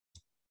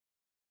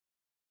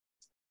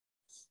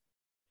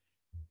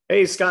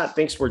Hey, Scott,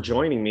 thanks for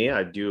joining me.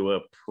 I do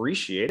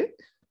appreciate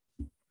it.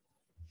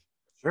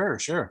 Sure,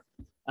 sure.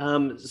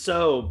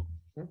 So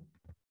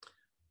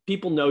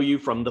people know you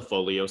from the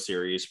Folio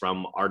series,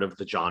 from Art of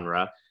the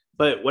Genre,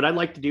 but what I'd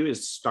like to do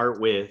is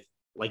start with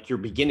like your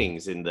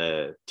beginnings in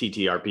the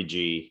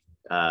TTRPG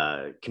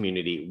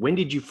community. When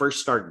did you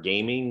first start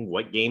gaming?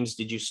 What games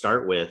did you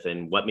start with,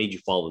 and what made you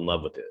fall in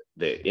love with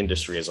the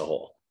industry as a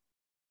whole?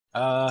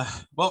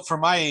 Well, for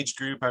my age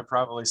group, I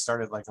probably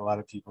started like a lot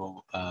of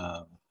people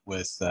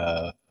with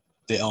the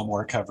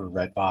Elmore cover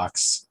Red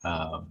Box.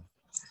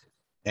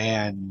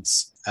 And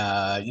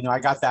I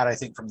got that I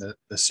think from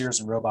the Sears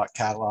and Roebuck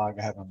catalog.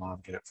 I had my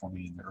mom get it for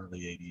me in the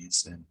early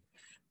 80s. And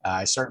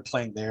I started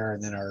playing there.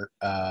 And then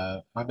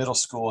my middle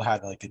school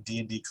had like a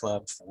D&D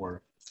club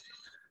for,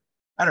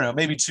 I don't know,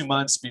 maybe 2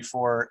 months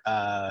before,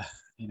 the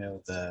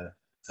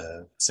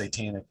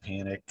satanic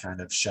panic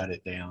kind of shut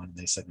it down.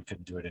 They said we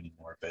couldn't do it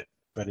anymore, but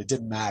it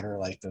didn't matter.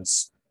 Like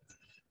those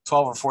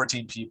 12 or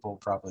 14 people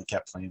probably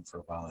kept playing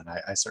for a while, and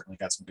I certainly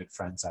got some good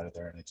friends out of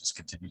there, and I just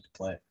continued to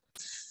play.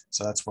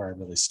 So that's where I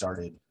really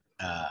started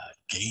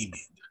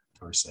gaming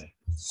per se.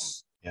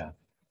 Yeah.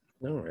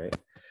 All right.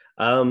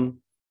 Um,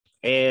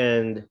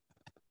 and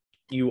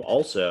you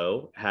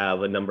also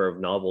have a number of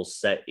novels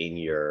set in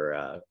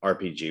your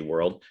RPG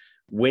world.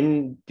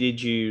 When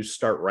did you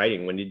start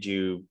writing? When did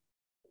you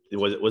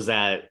was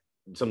that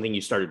something you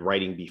started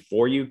writing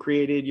before you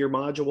created your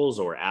modules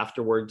or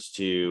afterwards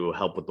to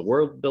help with the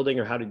world building,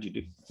 or how did you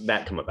do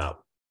that come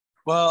about?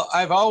 Well,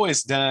 I've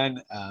always liked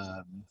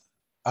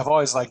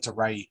to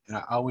write, and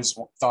I always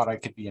thought I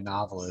could be a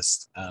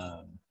novelist.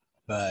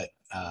 But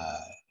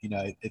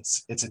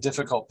it's a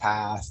difficult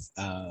path.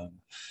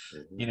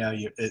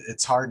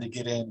 It's hard to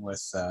get in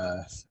with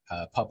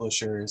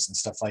publishers and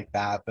stuff like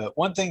that. But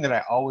one thing that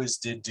I always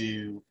did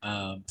do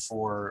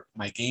for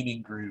my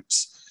gaming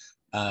groups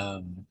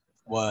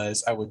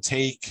was I would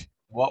take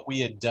what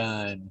we had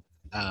done.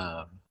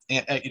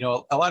 And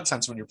a lot of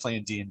times when you're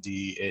playing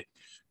D&D,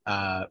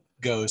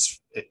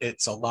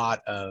 it's a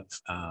lot of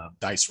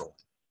dice roll.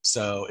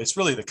 So it's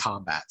really the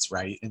combats,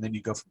 right? And then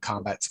you go from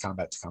combat to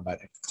combat to combat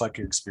and collect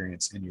your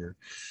experience and your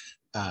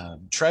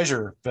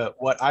treasure. But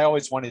what I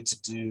always wanted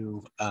to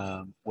do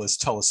was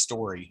tell a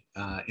story.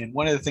 And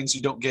one of the things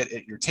you don't get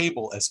at your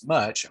table as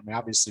much, I mean,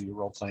 obviously you're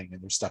role playing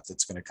and there's stuff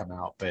that's going to come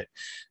out, but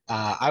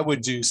I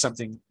would do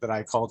something that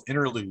I called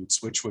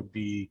interludes, which would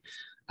be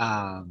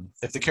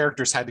if the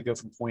characters had to go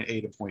from point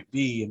A to point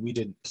B and we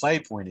didn't play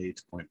point A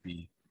to point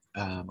B,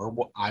 or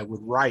what I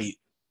would write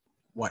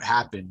what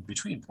happened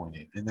between point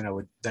A, and then I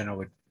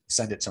would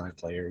send it to my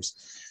players,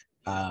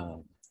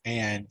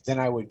 and then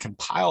I would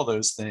compile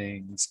those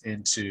things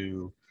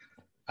into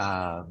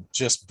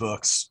just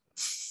books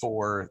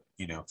for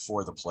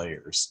the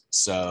players.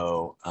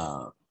 So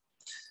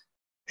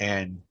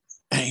and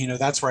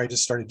that's where I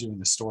just started doing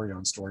the story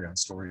on story on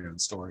story on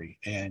story,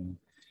 and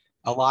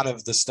a lot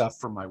of the stuff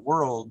from my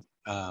world,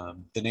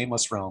 the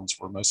Nameless Realms,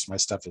 where most of my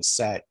stuff is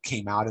set,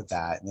 came out of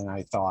that. And then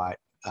I thought,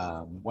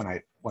 when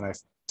I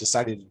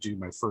decided to do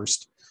my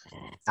first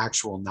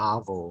actual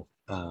novel,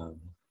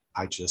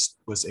 I just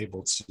was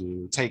able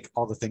to take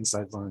all the things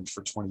I've learned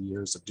for 20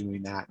 years of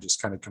doing that and just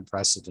kind of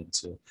compress it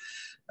into,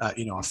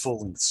 a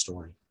full length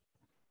story.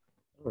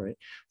 All right.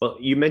 Well,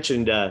 you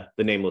mentioned the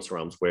Nameless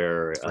Realms,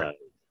 where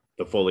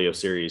the Folio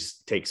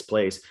series takes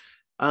place.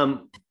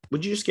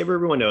 Would you just give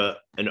everyone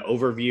an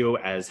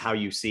overview as how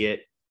you see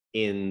it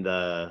in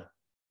the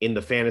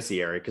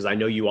fantasy area? Because I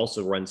know you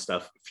also run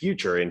stuff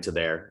future into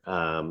there,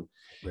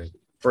 Right.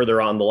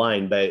 further on the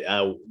line, but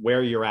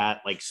where you're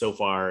at like so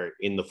far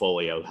in the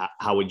Folio,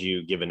 how would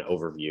you give an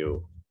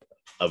overview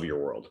of your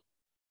world?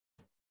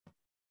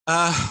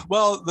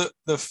 Well,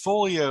 the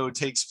folio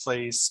takes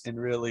place in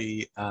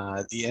really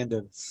the end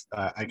of,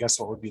 I guess,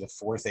 what would be the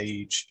fourth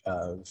age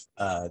of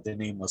the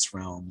Nameless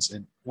Realms.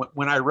 And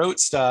when I wrote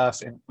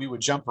stuff and we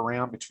would jump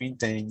around between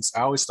things,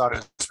 I always thought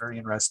it was very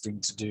interesting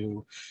to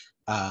do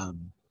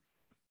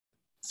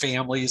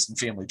families and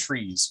family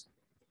trees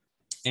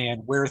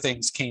and where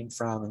things came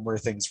from and where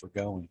things were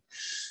going.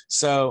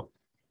 So,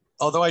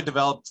 although I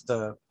developed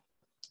the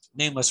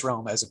Nameless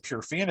Realm as a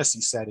pure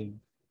fantasy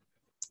setting,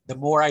 the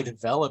more I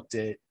developed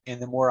it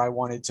and the more I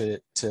wanted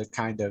to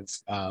kind of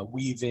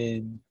weave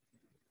in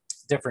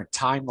different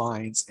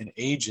timelines and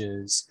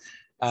ages,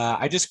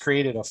 I just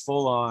created a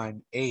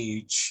full-on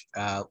age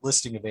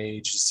listing of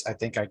ages. I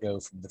think I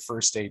go from the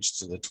first age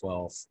to the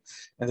 12th,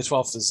 and the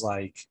 12th is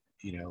like,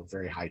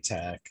 very high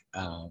tech.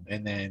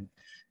 And then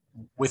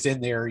within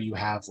there you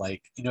have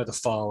like, the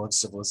fall of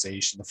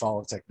civilization, the fall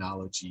of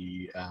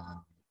technology,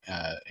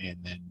 and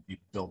then you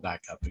build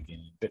back up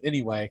again. But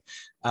anyway,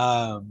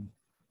 but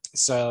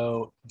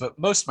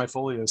most of my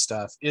folio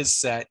stuff is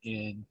set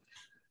in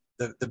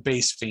the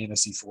base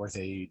fantasy fourth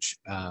age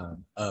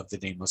of the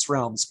Nameless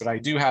Realms, but I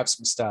do have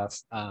some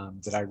stuff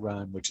that I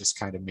run, which is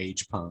kind of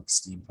mage punk,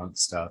 steampunk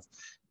stuff,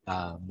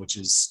 which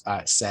is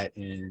set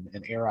in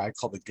an era I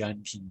call the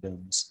Gun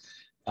Kingdoms,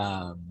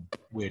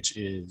 which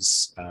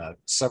is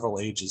several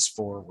ages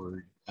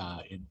forward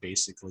in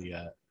basically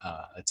a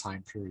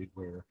time period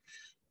where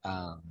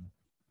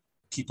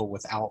people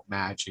without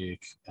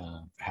magic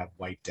have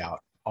wiped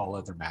out all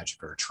other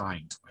magic, or are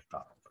trying to wipe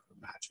out all other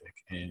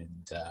magic,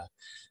 and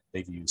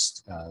they've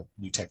used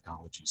new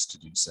technologies to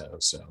do so.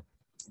 So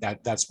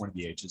that's one of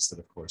the ages that,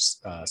 of course,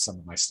 some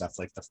of my stuff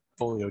like the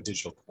Folio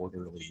digital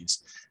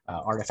quarterlies,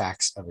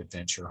 Artifacts of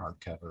Adventure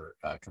hardcover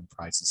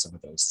comprises some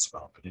of those as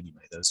well. But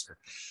anyway, those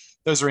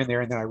are in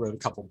there. And then I wrote a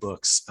couple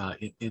books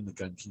in the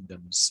Gun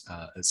Kingdoms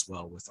as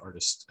well with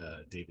artist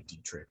David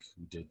Dietrich,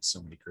 who did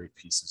so many great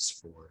pieces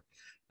for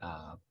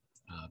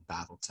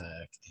BattleTech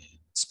and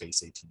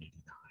Space 1889.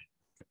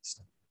 Kind of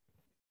stuff.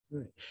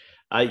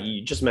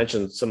 You just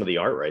mentioned some of the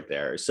art right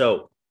there.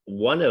 So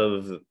one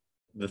of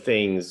the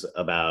things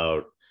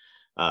about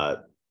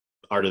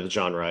art of the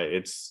genre,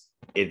 it's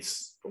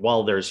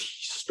while there's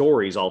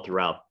stories all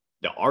throughout,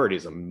 the art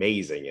is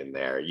amazing in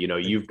there. You know,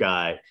 you've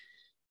got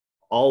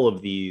all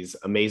of these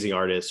amazing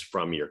artists,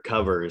 from your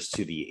covers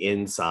to the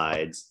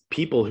insides,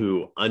 people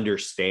who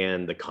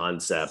understand the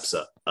concepts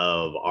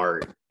of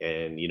art.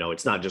 And, you know,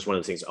 it's not just one of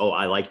those things, oh,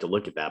 I like to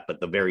look at that, but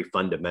the very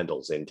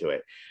fundamentals into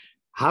it.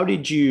 How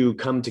did you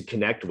come to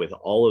connect with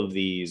all of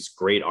these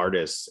great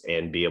artists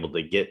and be able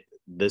to get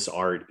this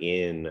art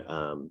in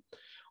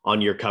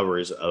on your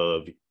covers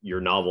of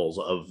your novels,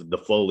 of the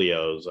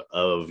folios,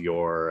 of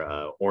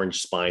your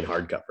orange spine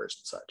hardcovers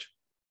and such?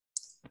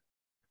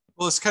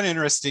 Well, it's kind of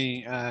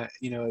interesting.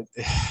 You know,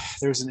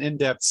 there's an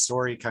in-depth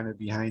story kind of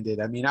behind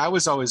it. I mean, I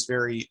was always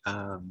very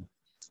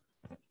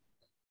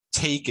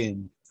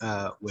taken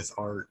with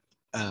art.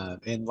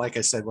 And like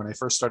I said, when I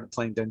first started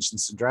playing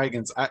Dungeons and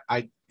Dragons, I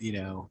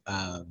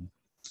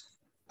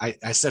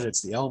said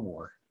it's the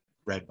Elmore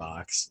red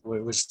box,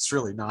 which it's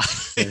really not.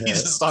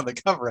 He's just on the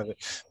cover of it.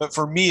 But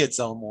for me, it's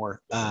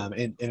Elmore.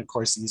 And of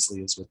course,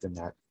 Easley is within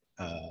that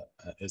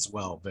as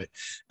well. But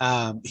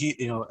he,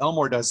 you know,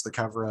 Elmore does the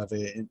cover of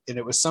it. And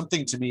it was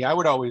something to me. I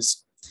would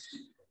always,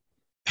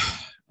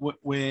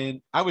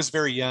 when I was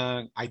very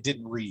young, I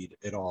didn't read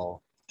at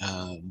all.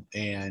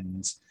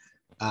 And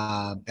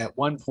at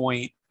one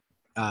point,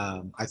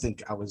 I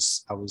think I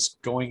was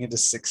going into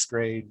 6th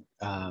grade,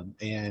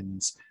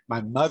 and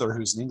my mother,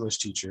 who's an English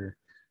teacher,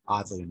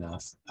 oddly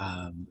enough,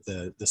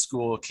 the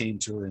school came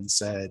to her and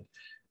said,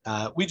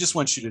 we just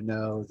want you to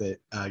know that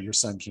your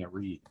son can't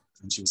read.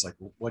 And she was like,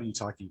 well, what are you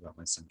talking about?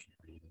 My son can't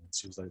read. And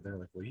she was like, they're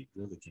like, well, he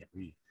really can't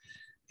read.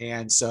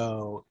 And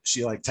so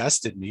she like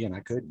tested me, and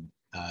I couldn't.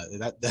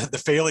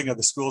 The failing of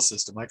the school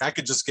system, like I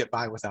could just get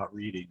by without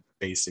reading,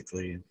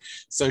 basically. And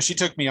so she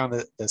took me on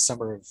the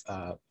summer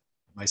of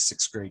my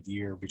 6th grade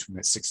year, between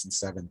my 6th and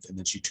 7th, and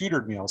then she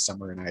tutored me all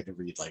summer, and I had to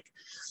read like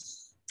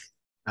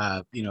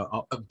you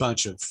know, a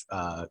bunch of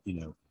you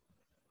know,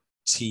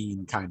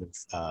 teen kind of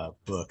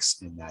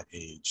books in that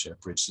age,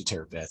 Bridge to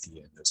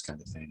Terabithia and those kind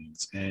of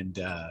things. And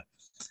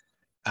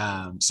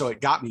so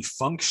it got me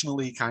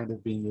functionally kind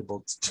of being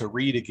able to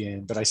read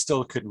again, but I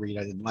still couldn't read.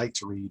 I didn't like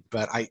to read,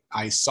 but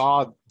I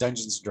saw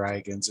Dungeons and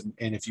Dragons,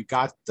 and if you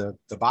got the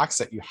box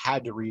set, you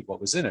had to read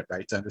what was in it,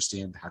 right, to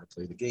understand how to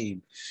play the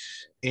game.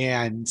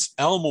 And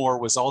Elmore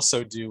was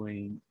also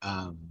doing,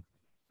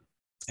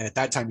 and at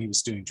that time he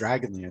was doing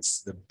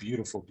Dragonlance, the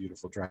beautiful,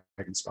 beautiful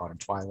Dragonspot and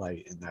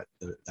Twilight in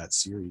that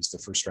series, the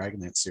first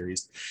Dragonlance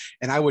series.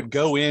 And I would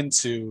go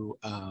into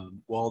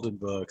Walden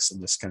Books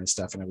and this kind of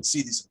stuff, and I would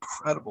see these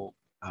incredible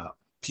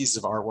pieces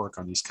of artwork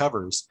on these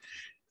covers,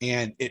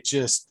 and it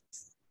just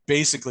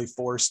basically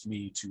forced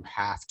me to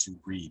have to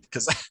read,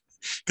 because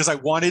I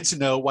wanted to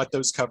know what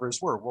those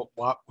covers were.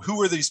 Who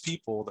were these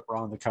people that were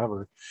on the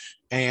cover?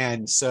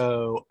 And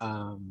so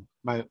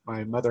my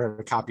mother had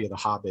a copy of The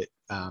Hobbit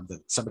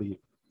that somebody,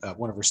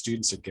 one of her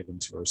students, had given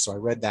to her. So I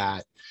read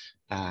that,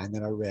 and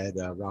then I read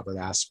Robert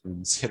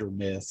Asprin's Hit or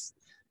Myth,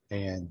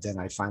 and then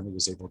I finally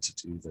was able to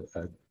do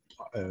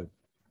the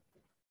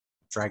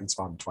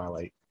Dragonspot and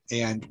Twilight.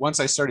 And once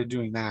I started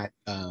doing that,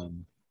 I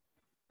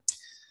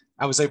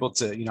was able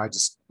to, you know, I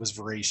just was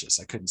voracious.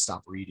 I couldn't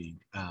stop reading,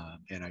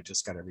 and I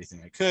just got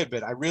everything I could.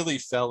 But I really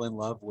fell in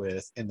love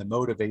with, and the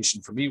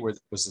motivation for me was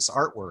this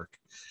artwork.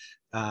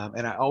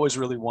 And I always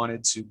really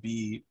wanted to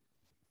be,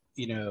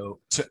 you know,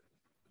 to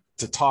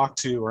talk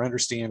to or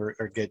understand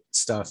or get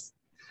stuff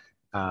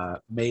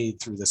made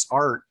through this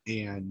art.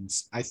 And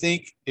I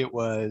think it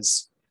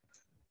was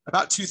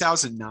about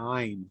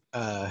 2009,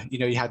 you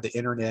know, you had the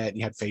internet and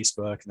you had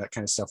Facebook, and that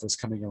kind of stuff was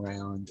coming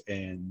around.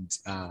 And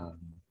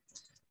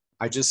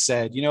I just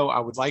said, you know, I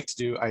would like to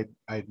do,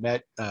 I'd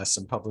met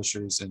some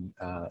publishers in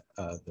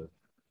the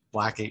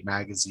Black 8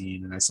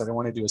 magazine, and I said, I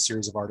want to do a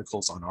series of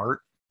articles on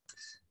art,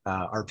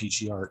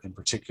 RPG art in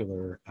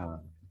particular,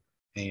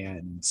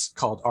 and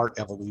called Art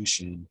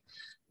Evolution,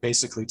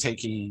 basically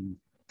taking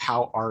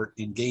how art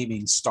in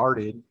gaming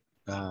started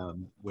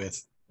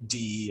with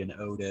Dee and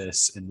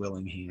Otis and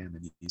Willingham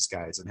and these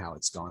guys, and how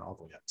it's gone all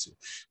the way up to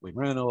Wayne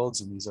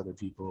Reynolds and these other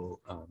people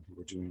who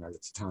were doing art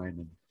at the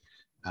time.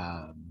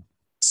 And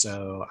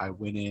so I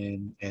went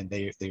in, and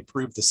they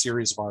approved the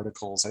series of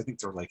articles. I think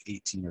there were like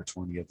 18 or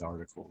 20 of the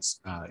articles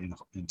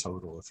in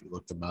total, if you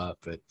look them up.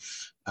 But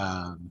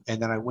and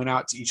then I went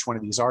out to each one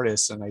of these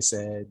artists, and I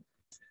said,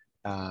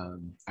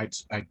 I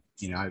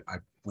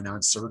went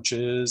on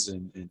searches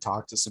and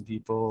talked to some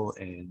people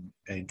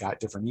and got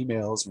different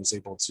emails and was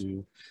able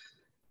to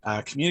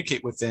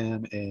communicate with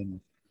them. And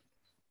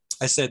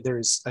I said,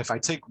 if I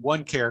take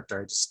one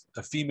character, just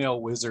a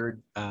female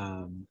wizard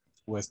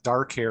with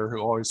dark hair who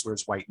always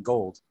wears white and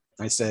gold,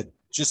 I said,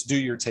 just do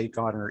your take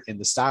on her in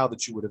the style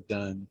that you would have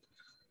done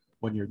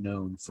when you're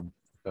known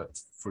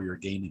for your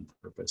gaming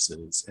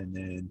purposes. And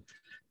then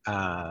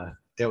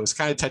it was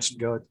kind of touch and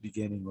go at the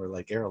beginning, where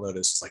like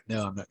Lotus was like,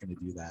 no, I'm not going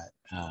to do that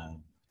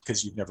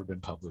because you've never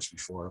been published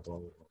before, blah,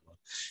 blah, blah.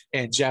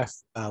 And Jeff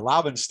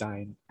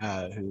Laubenstein,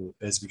 who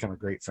has become a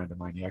great friend of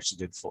mine, he actually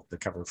did the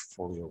cover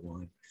for Folio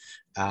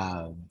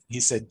 1. He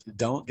said,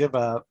 don't give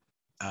up.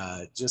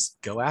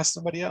 Just go ask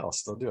somebody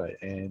else. They'll do it.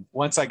 And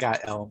once I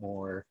got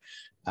Elmore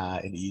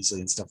and Easley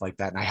and stuff like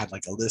that, and I had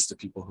like a list of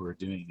people who were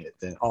doing it,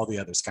 then all the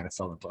others kind of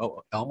fell into,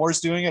 oh, Elmore's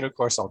doing it, of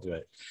course I'll do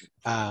it.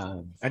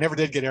 I never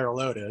did get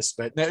Lotus,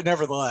 but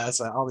nevertheless,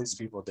 all these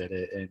people did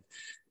it. And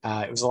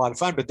it was a lot of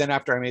fun. But then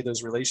after I made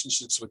those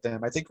relationships with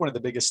them, I think one of the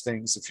biggest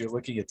things, if you're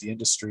looking at the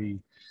industry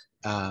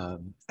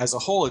as a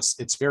whole,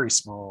 it's very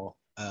small.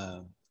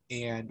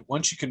 And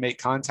once you can make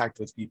contact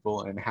with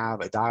people and have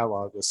a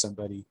dialogue with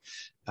somebody,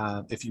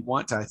 if you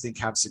want to, I think,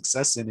 have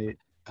success in it,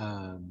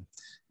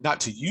 not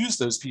to use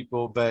those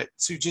people, but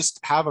to just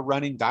have a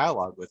running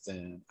dialogue with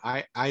them.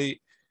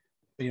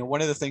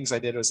 One of the things I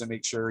did was I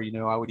make sure,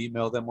 I would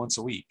email them once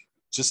a week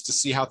just to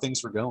see how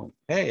things were going.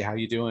 Hey, how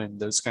you doing?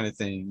 Those kind of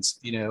things,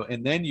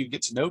 and then you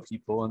get to know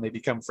people and they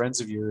become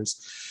friends of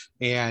yours.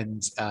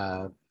 And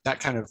that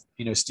kind of,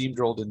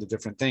 steamrolled into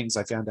different things.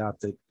 I found out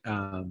that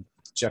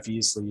Jeff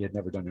Easley had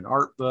never done an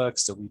art book,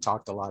 so we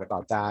talked a lot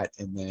about that.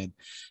 And then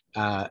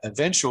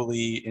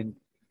eventually,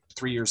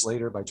 3 years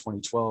later, by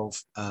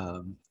 2012,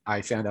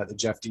 I found out that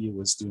Jeff D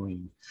was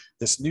doing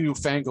this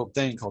newfangled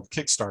thing called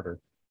Kickstarter,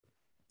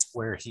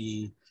 where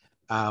he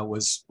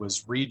was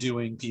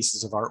redoing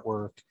pieces of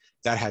artwork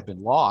that had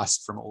been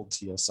lost from old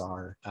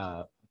TSR,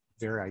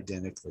 very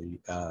identically,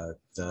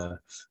 the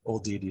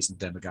old deities and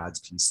demigods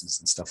pieces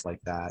and stuff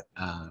like that.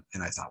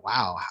 And I thought,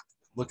 wow,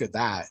 look at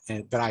that.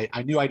 But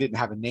I knew I didn't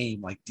have a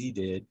name like D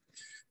did.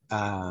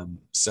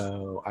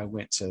 So I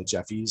went to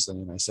Jeff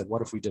Easley and I said,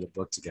 what if we did a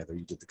book together?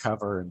 You did the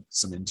cover and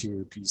some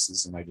interior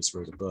pieces, and I just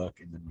wrote a book,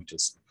 and then we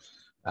just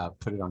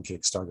put it on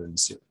Kickstarter and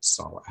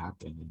saw what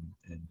happened.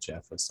 And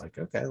Jeff was like,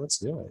 okay, let's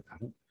do it.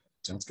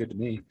 Sounds good to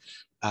me.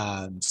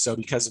 So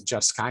because of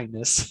Jeff's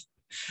kindness,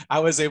 I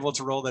was able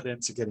to roll that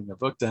into getting a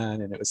book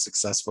done, and it was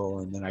successful.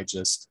 And then I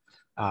just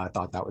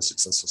thought that was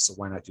successful, so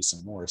why not do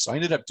some more? So I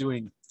ended up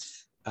doing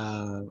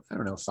I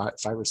don't know, five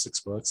or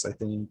six books, I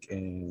think.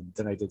 And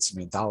then I did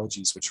some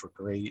anthologies, which were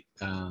great,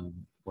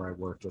 where I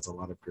worked with a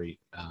lot of great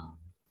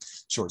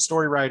short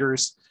story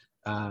writers.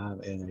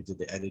 And I did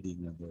the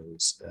editing of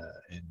those.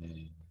 And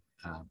then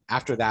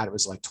after that, it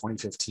was like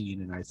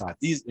 2015. And I thought,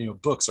 these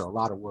books are a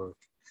lot of work.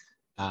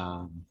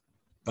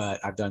 But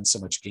I've done so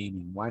much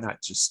gaming. Why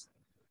not just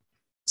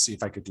see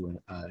if I could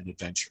do an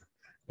adventure?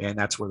 And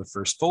that's where the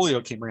first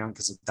Folio came around,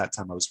 because at that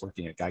time I was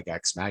working at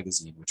Gygax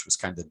Magazine, which was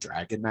kind of the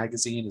Dragon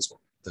magazine, is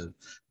the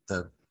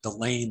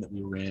lane that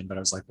we were in. But I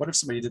was like, what if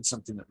somebody did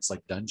something that was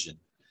like Dungeon,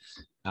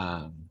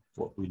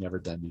 what we never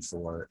done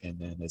before? And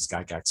then as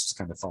Gygax was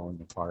kind of falling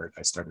apart,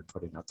 I started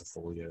putting out the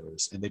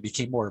Folios, and they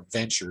became more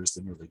adventures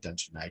than really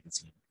Dungeon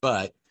magazine.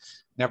 But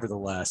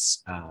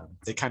nevertheless,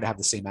 they kind of have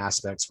the same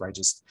aspects, where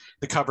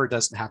the cover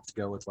doesn't have to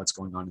go with what's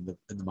going on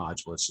in the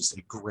module. It's just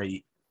a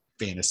great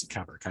fantasy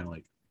cover, kind of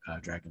like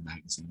Dragon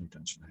magazine or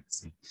Dungeon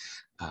magazine.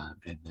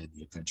 And then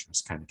the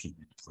adventures kind of came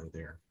into play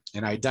there.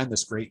 And I had done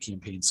this great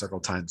campaign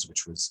several times,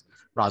 which was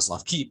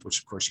Roslov Keep, which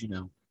of course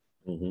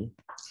Mm-hmm.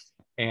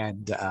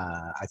 And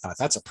I thought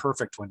that's a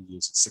perfect one to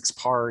use. It's 6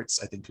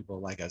 parts. I think people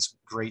like us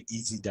great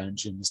easy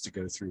dungeons to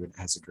go through, and it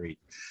has a great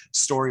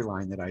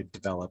storyline that I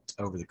developed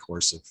over the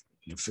course of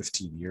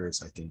 15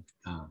 years, I think.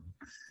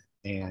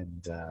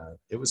 And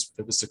it was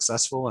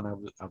successful, and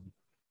I've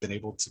been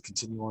able to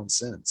continue on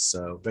since.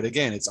 So, but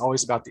again, it's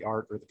always about the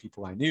art or the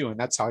people I knew, and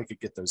that's how I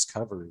could get those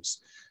covers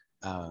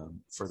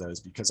for those,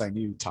 because I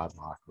knew Todd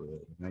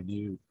Lockwood, and I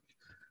knew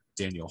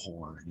Daniel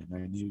Horn,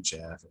 and I knew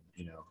Jeff, and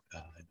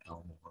and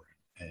Elmore,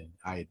 and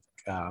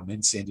I'm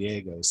in San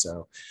Diego,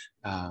 so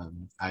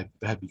I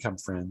had become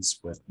friends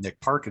with Nick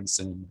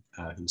Parkinson,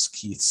 who's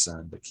Keith's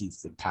son, but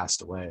Keith had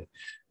passed away,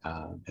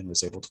 and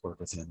was able to work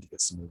with him to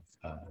get some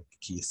of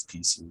Keith's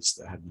pieces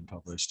that hadn't been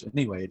published.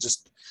 Anyway, it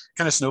just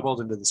kind of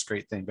snowballed into this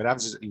great thing. But I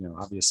was just,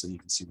 obviously you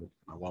can see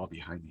my wall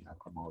behind me.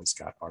 I've always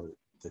got art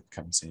that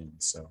comes in.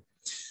 So,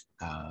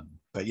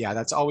 but yeah,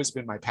 that's always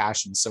been my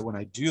passion. So when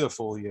I do the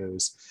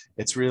Folios,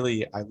 it's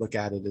really, I look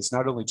at it as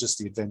not only just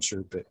the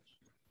adventure, but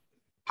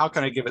how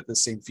can I give it the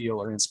same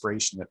feel or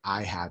inspiration that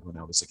I had when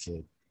I was a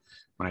kid,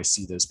 when I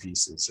see those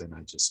pieces, and I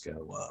just go,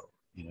 whoa,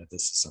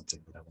 this is something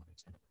that I want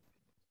to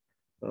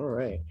do. All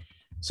right.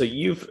 So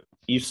you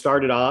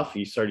started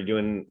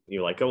doing,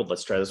 you're like, oh,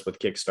 let's try this with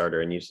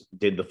Kickstarter. And you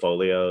did the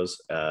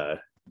Folios,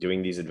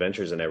 doing these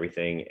adventures and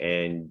everything.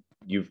 And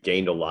you've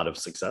gained a lot of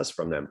success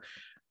from them.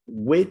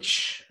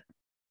 Which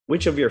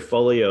Which of your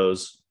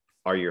folios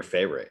are your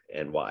favorite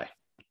and why?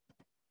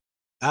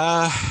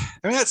 I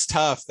mean, that's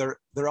tough.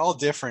 They're all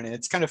different.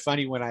 It's kind of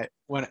funny when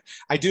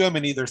I do them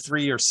in either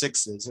 3 or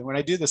 6s, and when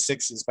I do the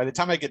 6s, by the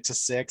time I get to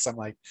 6, I'm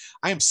like,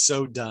 I am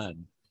so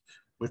done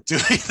with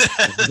doing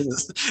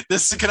this.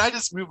 This can I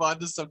just move on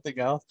to something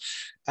else?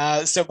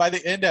 So by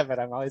the end of it,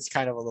 I'm always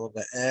kind of a little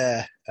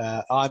bit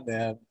on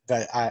them,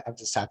 but I'm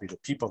just happy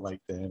that people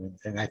like them,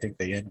 and I think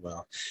they end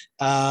well.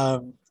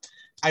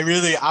 I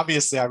really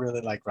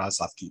like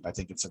Roslov Keep. I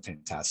think it's a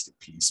fantastic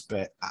piece,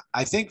 but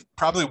I think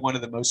probably one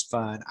of the most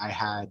fun I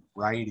had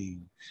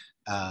writing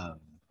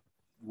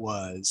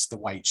was The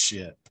White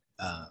Ship.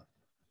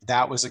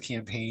 That was a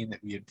campaign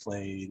that we had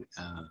played,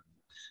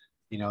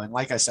 and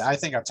like I said, I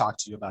think I've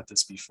talked to you about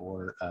this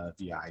before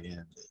via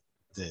IM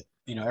that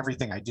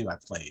everything I do,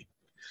 I've played.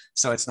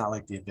 So it's not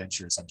like the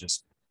adventures I'm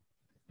just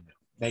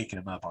making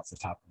them up off the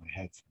top of my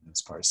head for the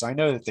most part. So I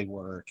know that they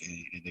work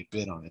and they've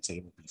been on the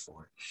table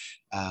before.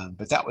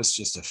 But that was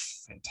just a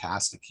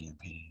fantastic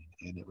campaign.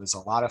 And it was a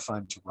lot of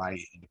fun to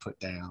write and to put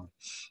down.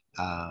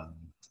 I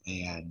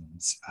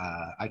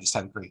just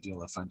had a great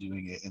deal of fun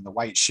doing it. And the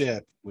White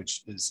Ship,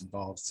 which is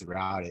involved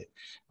throughout it,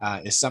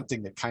 is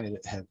something that kind of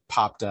had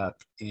popped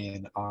up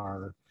in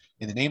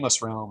the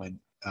Nameless Realm and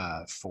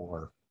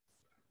for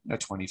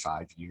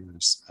 25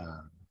 years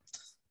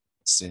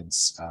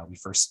since we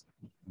first,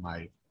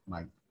 my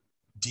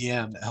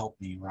DM that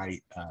helped me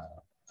write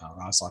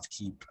Roslov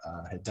Keep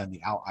had done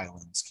the Out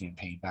Islands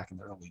campaign back in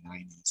the early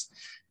 90s,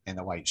 and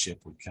the White Ship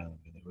would come,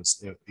 and it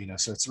was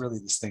so it's really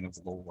this thing of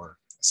lore.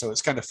 So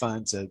it's kind of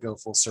fun to go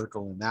full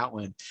circle in that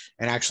one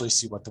and actually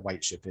see what the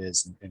White Ship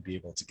is and be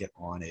able to get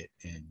on it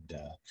and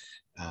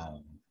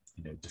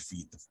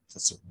defeat the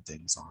certain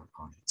things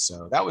on it.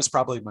 So that was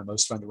probably my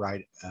most fun to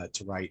write.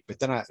 But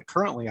then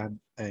currently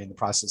I'm in the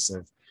process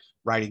of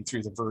writing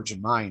through the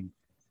Virgin Mind,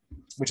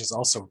 which is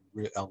also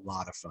a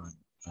lot of fun.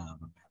 I'm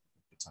having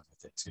a good time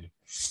with it too.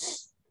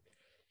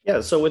 Yeah,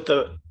 so with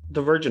the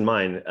Virgin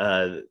Mind,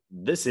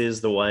 this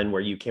is the one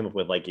where you came up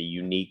with like a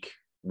unique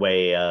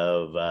way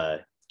of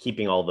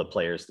keeping all the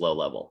players low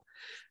level.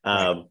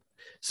 Right.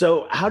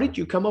 So how did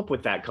you come up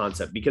with that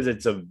concept? Because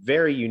it's a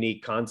very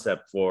unique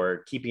concept for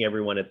keeping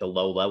everyone at the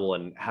low level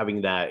and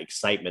having that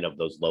excitement of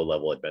those low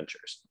level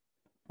adventures.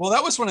 Well,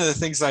 that was one of the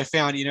things that I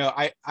found.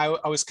 I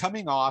was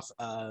coming off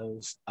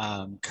of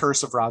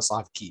Curse of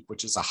Roslov Keep,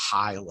 which is a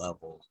high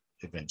level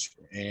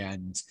adventure.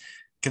 And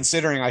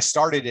considering I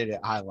started it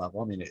at high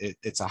level, I mean,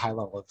 it's a high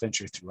level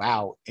adventure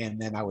throughout.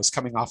 And then I was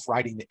coming off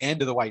writing the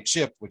end of the White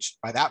Ship, which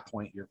by that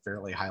point, you're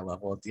fairly high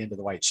level. At the end of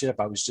the White Ship,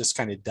 I was just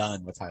kind of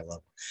done with high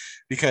level.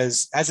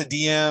 Because as a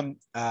DM,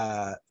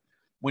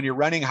 when you're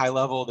running high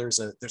level, there's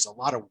a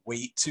lot of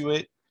weight to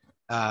it.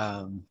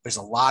 There's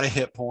a lot of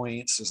hit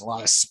points. There's a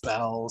lot of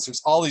spells.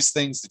 There's all these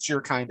things that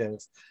you're kind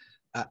of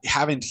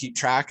having to keep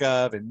track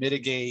of and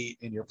mitigate,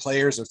 and your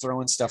players are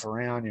throwing stuff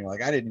around. You're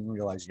like, I didn't even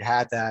realize you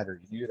had that,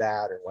 or you knew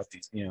that, or what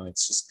these,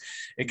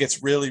 it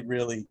gets really,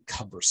 really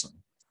cumbersome.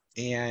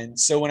 And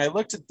so when I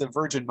looked at the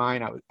Virgin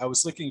Mind, I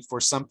was looking for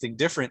something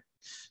different.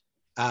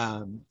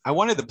 I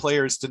wanted the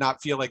players to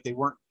not feel like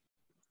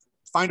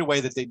find a way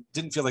that they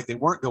didn't feel like they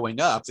weren't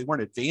going up, they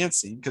weren't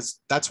advancing,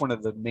 because that's one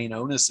of the main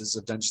onuses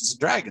of Dungeons and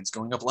Dragons,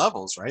 going up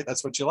levels, right?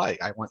 That's what you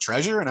like. I want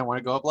treasure and I want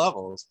to go up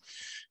levels.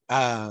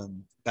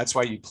 That's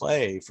why you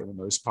play, for the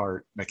most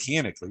part,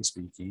 mechanically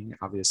speaking.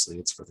 Obviously,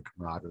 it's for the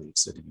camaraderie of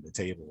sitting at the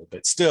table,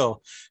 but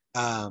still,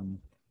 I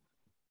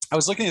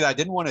was looking at that. I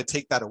didn't want to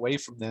take that away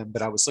from them,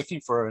 but I was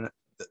looking for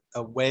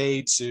a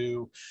way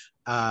to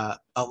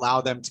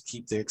allow them to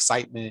keep the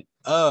excitement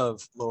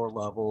of lower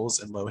levels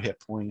and low hit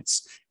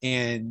points,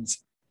 and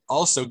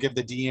also give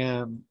the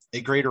DM a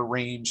greater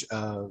range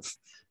of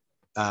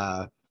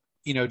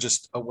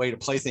just a way to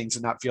play things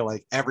and not feel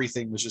like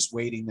everything was just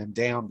weighting them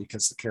down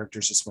because the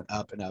characters just went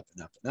up and up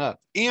and up and up.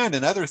 And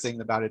another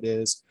thing about it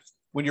is,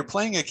 when you're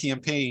playing a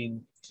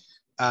campaign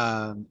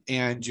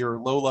and your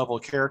low level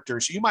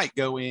characters, you might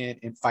go in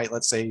and fight,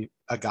 let's say,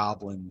 a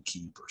goblin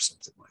keep or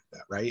something like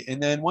that, right?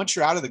 And then once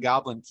you're out of the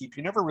goblin keep,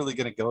 you're never really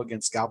going to go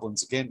against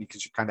goblins again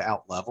because you kind of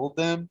out leveled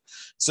them.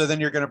 So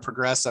then you're going to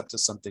progress up to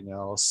something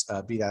else,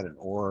 be that an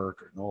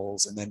orc or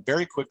gnolls, and then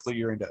very quickly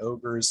you're into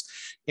ogres,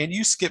 and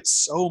you skip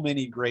so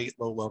many great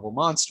low level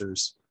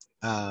monsters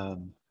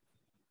on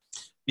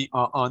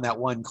that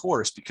one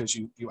course because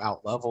you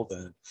out level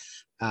them.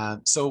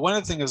 So one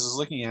of the things I was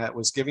looking at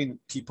was giving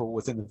people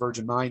within the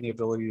Virgin Mind the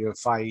ability to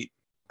fight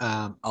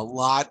a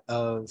lot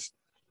of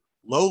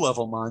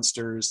low-level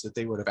monsters that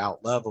they would have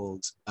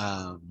out-leveled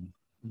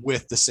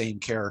with the same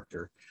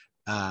character.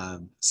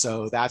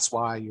 So that's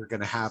why you're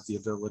going to have the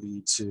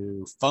ability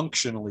to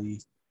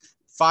functionally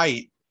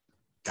fight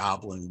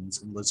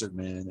goblins and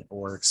lizardmen and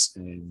orcs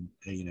and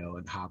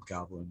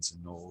hobgoblins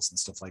and gnolls and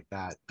stuff like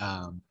that,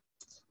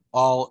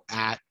 all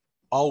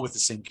with the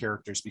same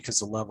characters because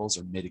the levels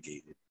are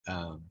mitigated.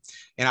 And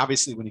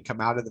obviously when you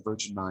come out of the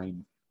Virgin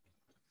Mind,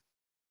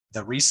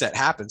 the reset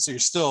happens. So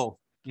you're still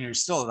you're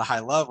still at a high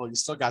level, you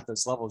still got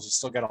those levels, you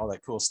still got all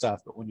that cool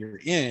stuff. But when you're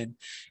in,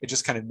 it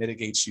just kind of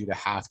mitigates you to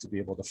have to be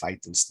able to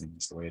fight those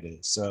things the way it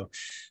is. So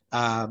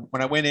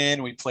when I went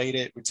in, we played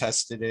it, we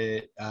tested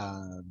it.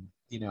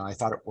 I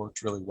thought it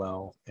worked really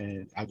well,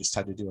 and I just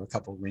had to do a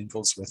couple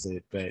wrinkles with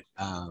it. But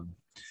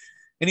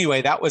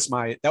anyway, that was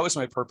my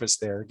purpose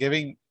there,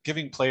 giving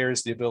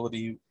players the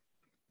ability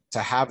to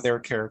have their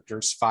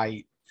characters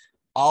fight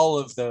all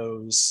of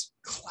those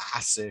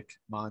classic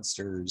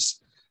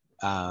monsters,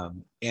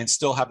 and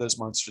still have those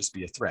monsters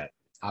be a threat.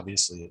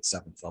 Obviously, at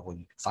 7th level, you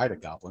can fight a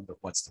goblin, but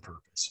what's the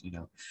purpose,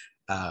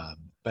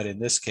 but in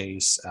this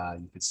case,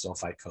 you could still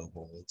fight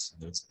kobolds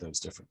and those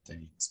different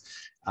things.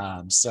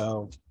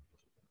 So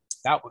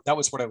that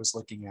was what I was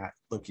looking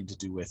to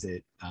do with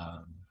it.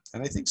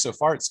 And I think so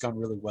far it's gone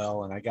really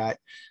well. And I got,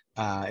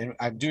 and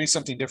I'm doing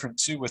something different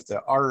too with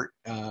the art,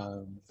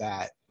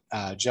 that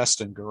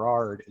Justin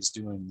Gerard is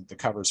doing the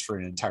covers for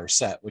an entire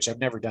set, which I've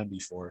never done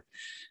before.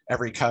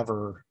 Every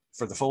cover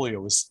for the folio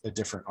was a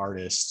different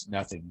artist,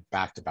 nothing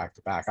back to back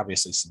to back.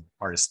 Obviously some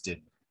artists did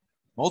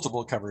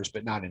multiple covers,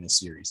 but not in a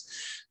series.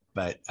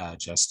 But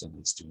Justin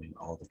is doing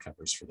all the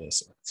covers for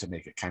this to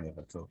make it kind of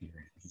a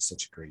coherent. He's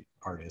such a great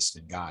artist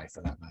and guy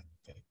for that matter.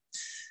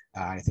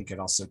 I think it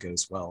also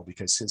goes well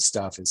because his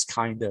stuff is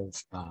kind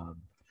of,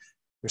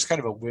 there's kind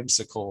of a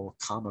whimsical,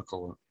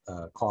 comical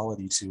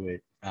quality to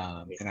it.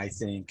 And I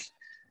think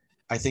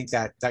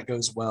that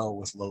goes well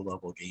with low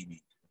level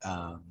gaming,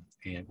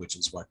 and which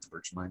is what the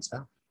Virgin Mind's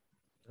about.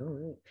 All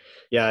right.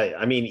 Yeah,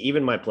 I mean,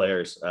 even my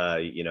players,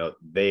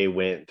 they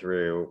went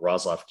through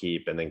Roslov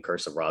Keep and then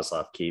Curse of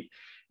Roslov Keep.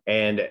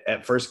 And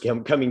at first,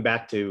 coming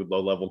back to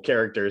low-level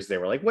characters, they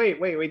were like,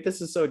 wait, this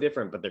is so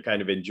different, but they're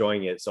kind of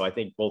enjoying it. So I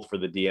think both for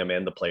the DM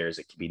and the players,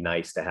 it can be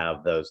nice to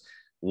have those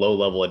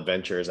low-level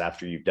adventures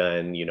after you've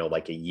done,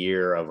 like a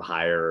year of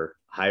higher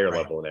right.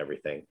 level and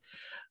everything.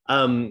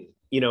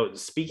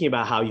 Speaking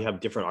about how you have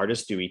different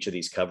artists do each of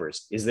these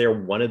covers, is there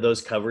one of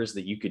those covers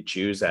that you could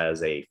choose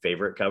as a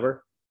favorite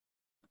cover?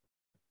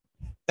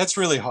 That's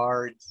really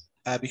hard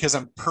because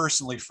I'm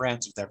personally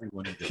friends with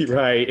everyone who did.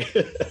 Right.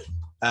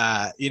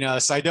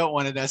 So I don't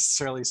want to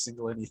necessarily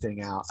single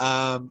anything out.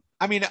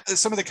 I mean,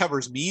 some of the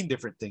covers mean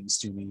different things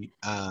to me.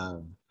 I'm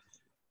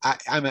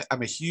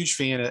a huge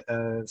fan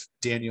of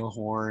Daniel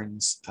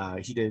Horn's.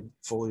 He did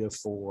Folio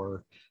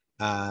 4,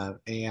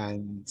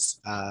 and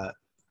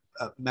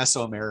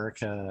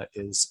Mesoamerica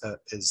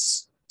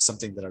is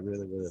something that I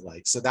really, really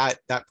like. So that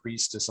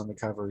priestess on the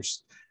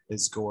covers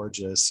is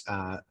gorgeous.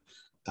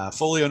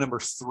 Folio number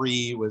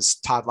 3 was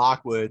Todd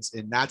Lockwood's,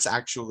 and that's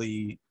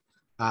actually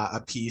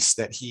a piece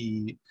that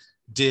he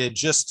did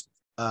just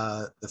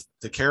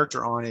the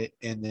character on it,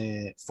 and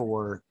then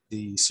for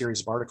the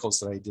series of articles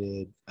that I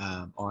did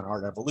on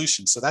Art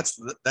Evolution. So that's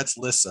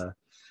Lissa,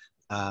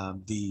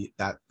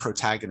 that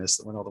protagonist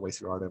that went all the way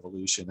through Art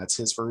Evolution. That's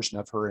his version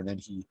of her, and then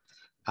he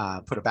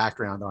put a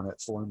background on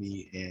it for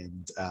me,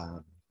 and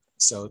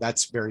so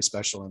that's very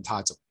special. And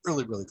Todd's a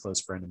really, really close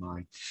friend of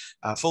mine.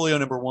 Folio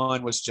number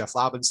 1 was Jeff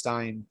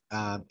Laubenstein,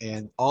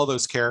 and all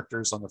those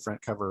characters on the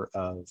front cover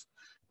of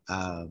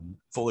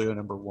Folio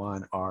number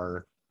 1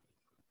 are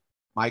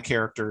my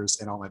characters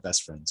and all my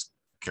best friends'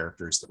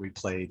 characters that we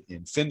played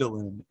in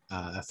Phyndolin,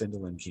 a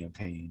Phyndolin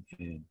campaign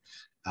in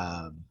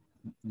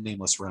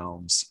Nameless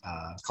Realms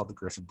called the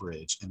Griffin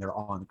Bridge, and they're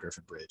all on the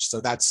Griffin Bridge.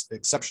 So that's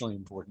exceptionally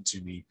important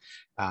to me.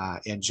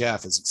 And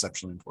Jeff is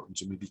exceptionally important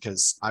to me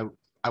because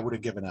I would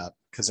have given up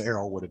because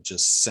Errol would have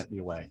just sent me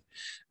away.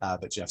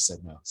 But Jeff said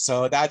no.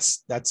 So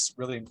that's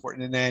really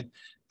important. And then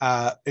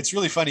it's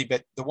really funny,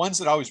 but the ones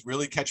that always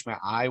really catch my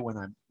eye when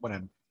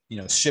I'm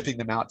shipping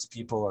them out to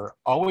people are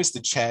always the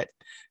Chet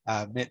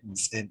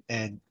mittens,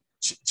 and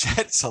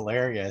Chet's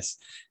hilarious,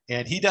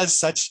 and he does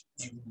such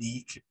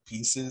unique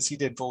pieces. He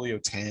did Folio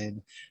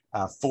 10,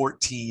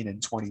 14,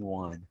 and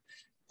 21,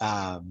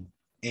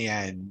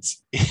 and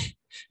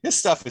his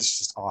stuff is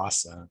just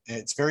awesome.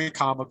 It's very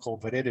comical,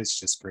 but it is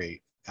just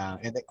great,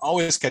 and they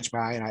always catch my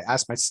eye. And I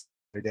asked my son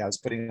the other day, I was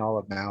putting all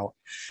of them out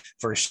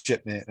for a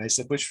shipment, and I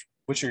said, which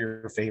are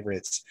your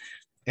favorites?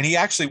 And he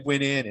actually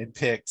went in and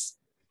picked,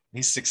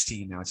 he's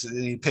 16 now, so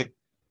he picked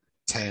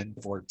 10,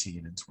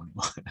 14, and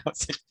 21. I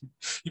was like,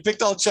 you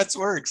picked all Chet's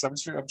works. I'm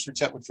sure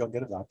Chet would feel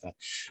good about that.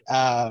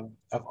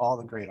 Of all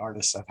the great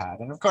artists I've had.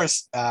 And of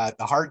course, the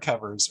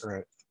hardcovers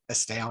are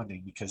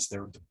astounding because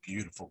they're the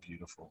beautiful,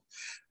 beautiful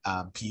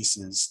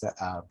pieces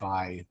that,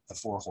 by the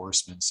Four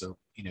Horsemen. So,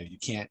 you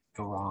can't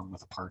go wrong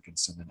with a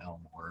Parkinson, an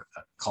Elmore,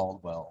 a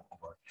Caldwell,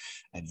 or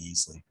an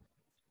Easley.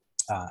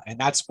 And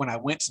that's when I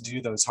went to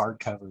do those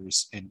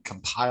hardcovers and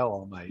compile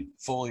all my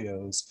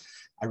folios.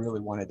 I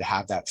really wanted to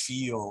have that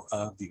feel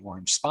of the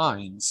Orange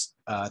Spines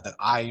that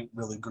I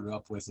really grew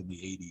up with in the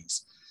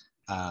 80s.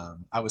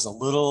 I was a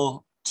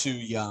little too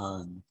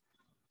young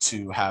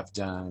to have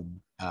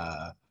done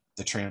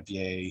the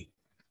Trampier,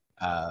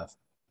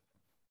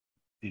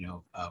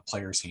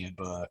 Player's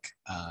Handbook,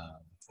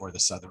 or the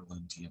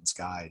Sutherland DM's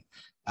Guide.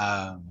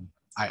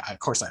 of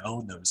course I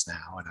own those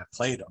now and I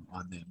played them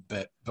on them,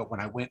 but when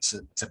I went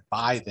to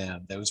buy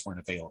them, those weren't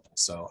available.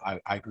 So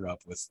I grew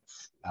up with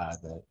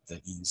the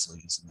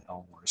Easleys and the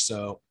Elmore.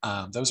 So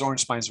those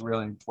orange spines were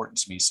really important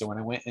to me. So when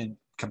I went and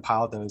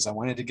compiled those, I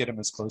wanted to get them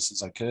as close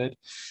as I could.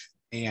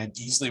 And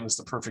Easley was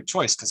the perfect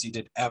choice because he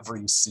did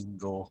every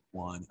single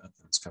one of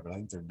those covered. I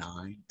think they're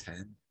 9,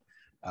 10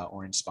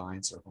 orange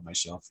spines are on my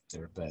shelf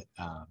there. But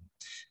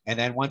and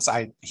then once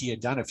he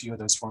had done a few of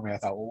those for me, I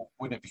thought, well,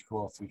 wouldn't it be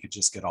cool if we could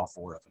just get all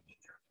 4 of them in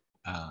there?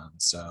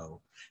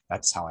 So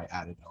that's how I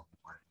added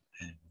Elmore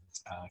and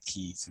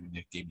Keith, who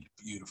Nick gave me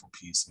a beautiful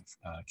piece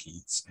of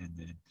Keith's. And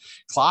then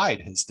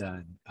Clyde has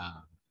done,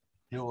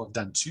 he'll have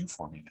done 2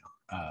 for me now.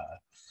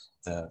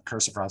 The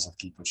Curse of Roslyn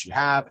Keep, which you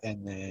have,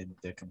 and then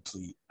the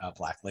complete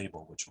Black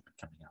Label, which will be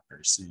coming out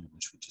very soon,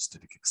 which we just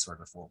did a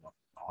Kickstarter for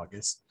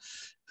August.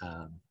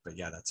 But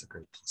yeah, that's a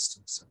great piece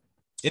too. So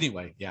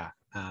anyway, yeah,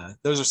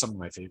 those are some of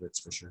my favorites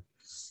for sure.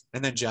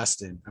 And then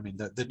Justin, I mean,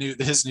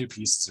 his new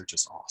pieces are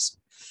just awesome.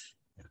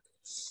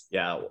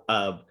 Yeah.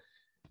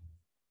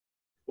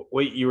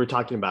 What you were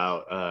talking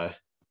about,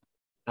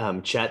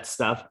 Chet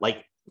stuff,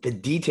 like the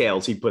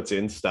details he puts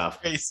in stuff,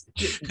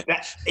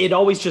 it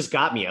always just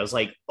got me. I was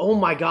like, oh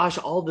my gosh,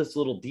 all this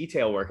little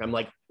detail work. I'm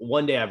like,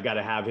 one day I've got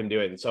to have him do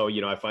it. And so,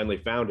 I finally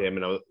found him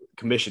and I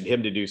commissioned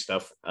him to do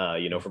stuff,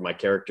 for my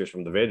characters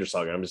from the Vhaidra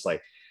Saga. I'm just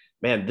like,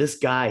 man, this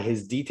guy,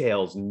 his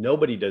details,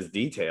 nobody does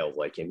details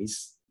like him.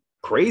 He's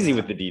crazy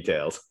with the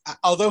details.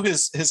 Although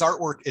his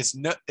artwork is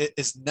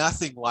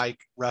nothing like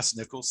Russ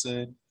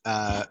Nicholson,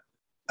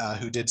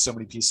 who did so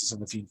many pieces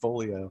on the Fiend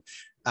Folio.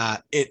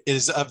 It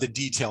is of the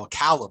detail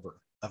caliber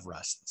of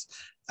Russ's.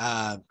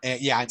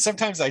 And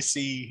sometimes I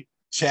see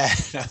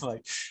Chet, and I'm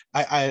like,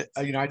 I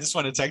just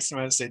want to text him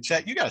and say,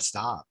 Chet, you gotta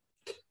stop.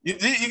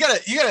 You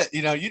gotta,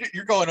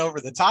 you're going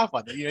over the top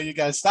on it. You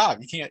gotta stop.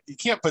 You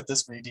can't put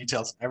this many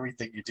details in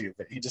everything you do.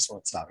 But he just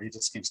won't stop. He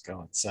just keeps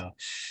going. So,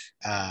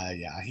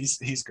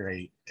 he's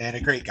great and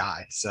a great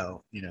guy.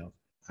 So,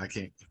 I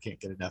can't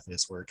get enough of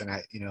his work. And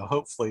I,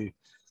 hopefully,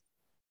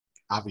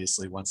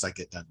 obviously, once I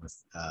get done with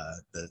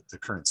the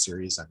current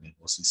series I'm in,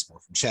 we'll see some more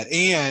from Chet.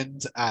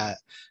 And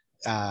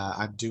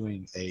I'm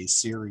doing a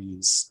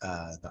series,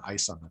 the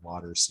Ice on the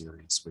Water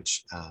series,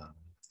 which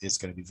is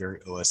going to be very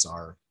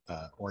OSR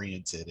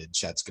oriented, and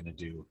Chet's going to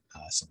do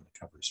some of the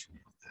covers for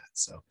me on that.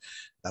 So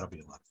that'll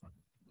be a lot of fun.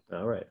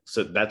 All right.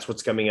 So that's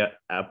what's coming up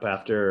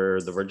after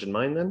the Virgin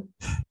Mine then?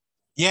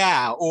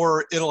 Yeah,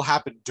 or it'll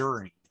happen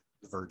during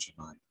the Virgin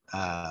Mine.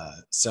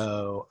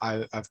 So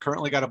I've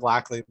currently got a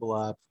Black Label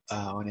up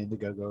on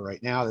Indiegogo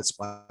right now. That's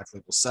Black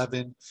Label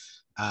 7.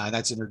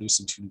 That's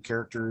introducing 2 new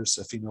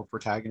characters, female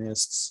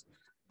protagonists.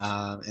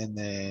 And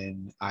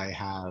then I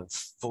have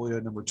Folio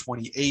number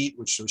 28,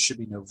 which should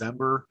be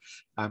November.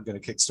 I'm going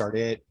to kickstart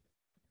it.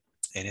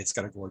 And it's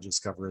got a gorgeous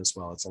cover as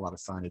well. It's a lot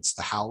of fun. It's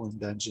the Howling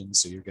Dungeon.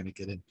 So you're going to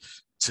get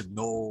into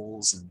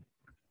gnolls and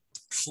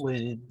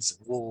flins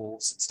and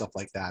wolves and stuff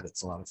like that.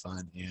 It's a lot of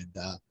fun. And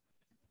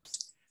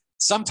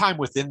sometime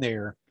within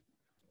there,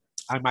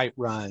 I might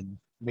run,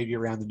 maybe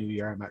around the new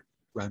year, I might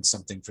run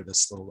something for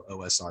this little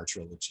OSR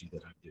trilogy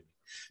that I'm doing,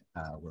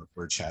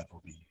 where Chad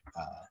will be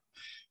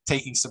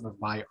taking some of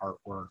my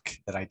artwork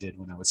that I did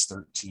when I was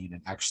 13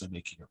 and actually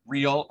making it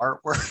real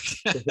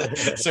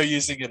artwork. So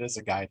using it as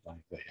a guideline.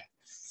 But yeah.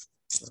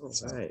 All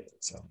right.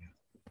 So yeah.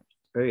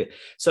 Very good.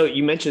 So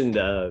you mentioned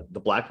the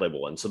Black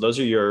Label one. So those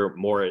are your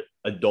more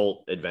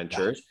adult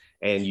adventures,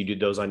 and you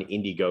did those on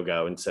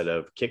Indiegogo instead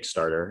of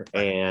Kickstarter.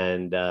 Right.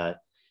 And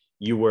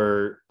you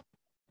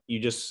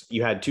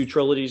had 2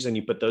 trilogies and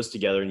you put those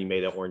together and you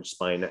made an Orange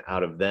Spine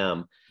out of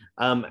them.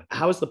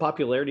 How is the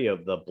popularity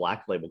of the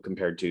Black Label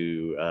compared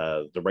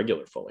to the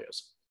regular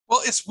folios? Well,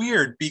 it's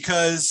weird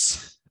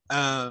because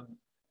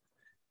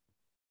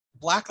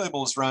Black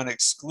Label is run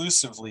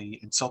exclusively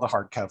until the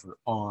hardcover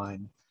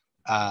on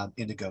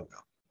Indiegogo.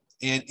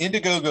 And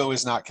Indiegogo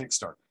is not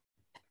Kickstarter.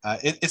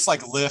 It's like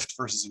Lyft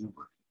versus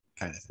Uber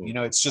kind of thing.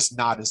 It's just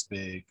not as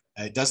big.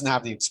 It doesn't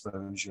have the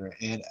exposure.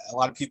 And a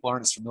lot of people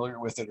aren't as familiar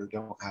with it or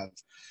don't have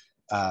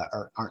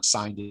or aren't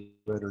signed to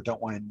it or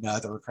don't want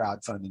another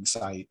crowdfunding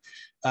site.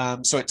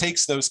 So it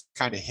takes those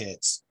kind of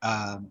hits.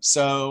 I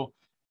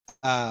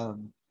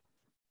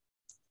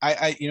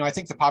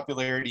think the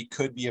popularity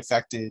could be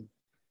affected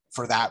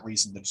for that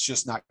reason, that it's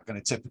just not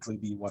going to typically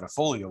be what a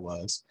folio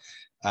was.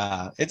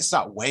 It's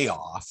not way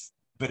off,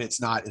 but it's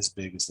not as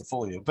big as the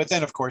folio. But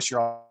then, of course,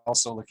 you're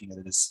also looking at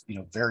it as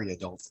very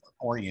adult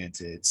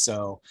oriented.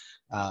 So,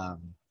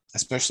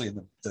 especially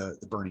in the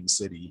Burning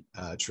City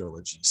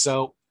trilogy.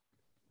 So,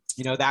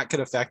 that could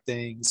affect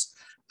things.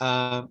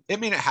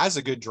 It has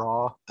a good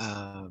draw,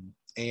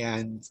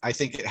 and I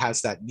think it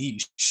has that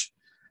niche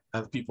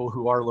of people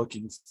who are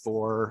looking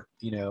for,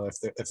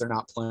 if they're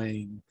not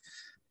playing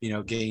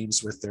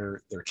games with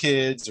their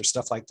kids or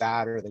stuff like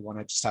that, or they want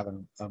to just have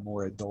a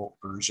more adult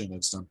version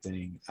of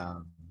something. I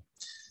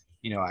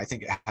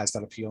think it has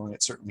that appeal, and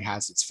it certainly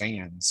has its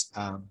fans.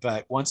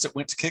 But once it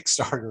went to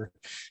Kickstarter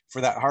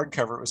for that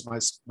hardcover, it was my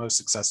most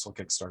successful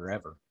Kickstarter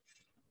ever.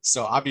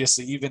 So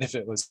obviously, even if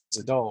it was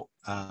adult,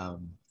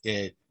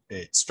 it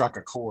it struck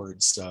a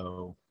chord.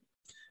 So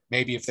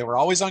maybe if they were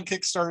always on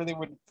Kickstarter,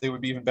 they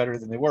would be even better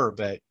than they were.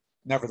 But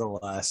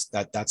nevertheless,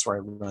 that's where I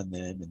run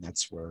them, and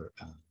that's where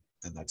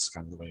and that's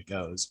kind of the way it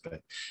goes.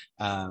 But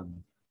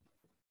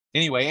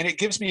anyway, and it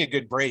gives me a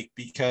good break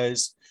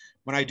because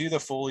when I do the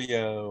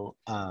folio,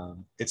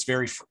 it's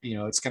very,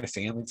 it's kind of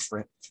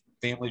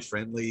family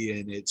friendly,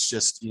 and it's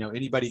just,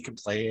 anybody can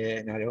play it,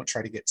 and I don't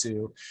try to get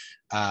too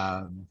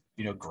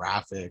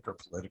graphic or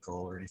political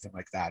or anything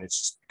like that. It's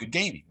just good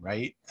gaming,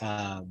 right?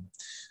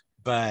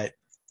 But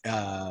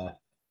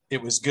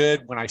it was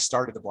good when I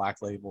started the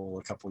Black Label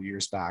a couple of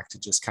years back to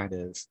just kind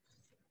of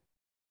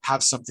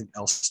have something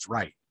else to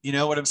write. You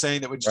know what I'm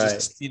saying? That would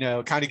just,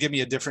 kind of give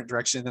me a different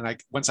direction.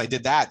 And once I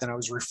did that, then I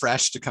was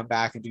refreshed to come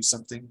back and do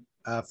something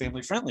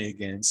family friendly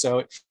again.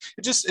 So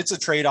it's a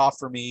trade-off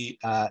for me,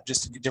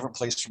 just a different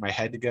place for my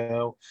head to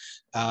go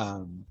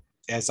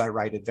as I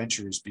write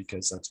adventures,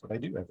 because that's what I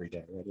do every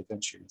day, write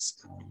adventures.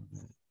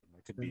 I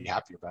could be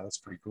happier about it. It's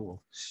pretty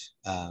cool.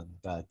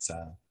 But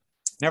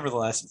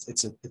nevertheless,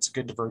 it's a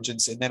good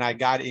divergence. And then I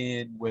got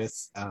in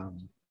with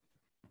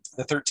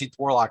the 13th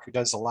Warlock, who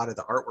does a lot of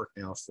the artwork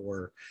now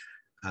for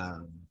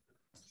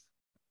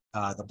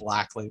the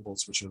Black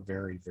Labels, which are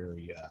very,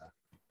 very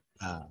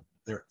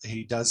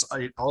he does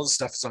all the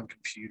stuff is on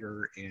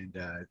computer and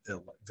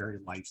very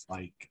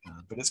lifelike,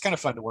 but it's kind of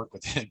fun to work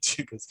with him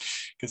too,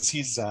 because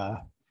he's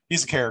a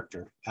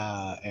character,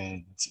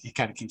 and he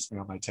kind of keeps me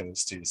on my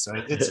toes too, so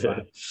it's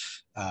fun.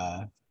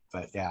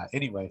 But yeah,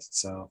 anyway,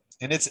 so,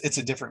 and it's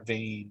a different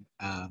vein,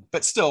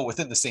 but still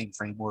within the same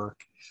framework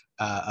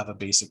of a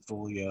basic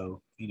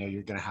folio.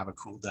 You're going to have a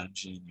cool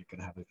dungeon, you're going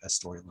to have a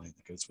storyline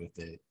that goes with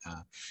it,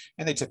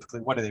 and they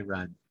typically, what do they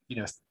run?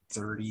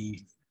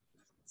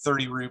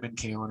 30 room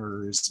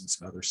encounters and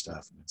some other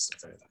stuff and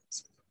stuff like that.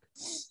 So.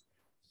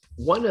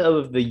 One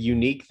of the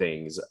unique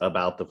things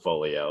about the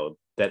folio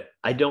that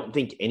I don't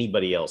think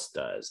anybody else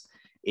does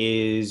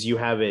is you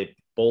have it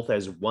both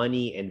as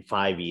 1E and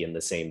 5E in the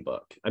same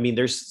book. I mean,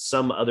 there's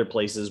some other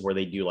places where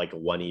they do like a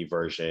 1E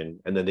version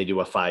and then they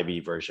do a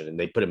 5E version and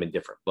they put them in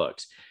different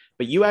books,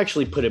 but you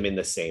actually put them in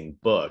the same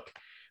book,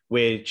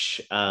 which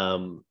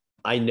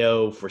I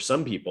know for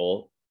some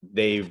people,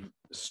 they've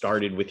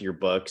started with your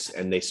books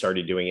and they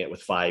started doing it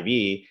with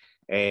 5E,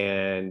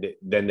 and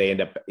then they end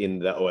up in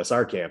the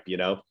OSR camp,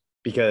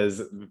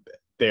 because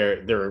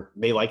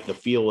they like the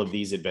feel of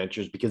these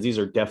adventures, because these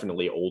are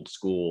definitely old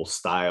school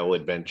style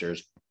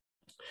adventures.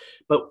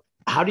 But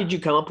how did you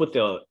come up with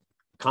the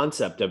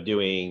concept of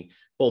doing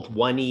both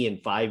 1E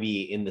and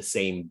 5E in the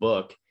same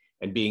book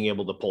and being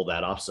able to pull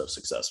that off so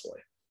successfully?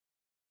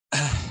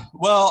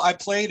 Well, I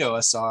played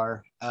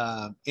OSR,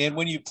 and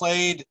when you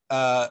played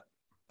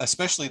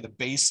especially the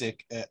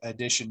basic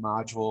edition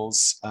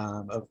modules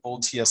of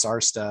old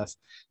TSR stuff,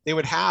 they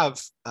would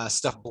have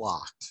stuff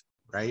blocked,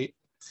 right?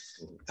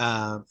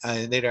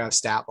 And they'd have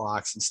stat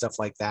blocks and stuff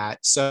like that.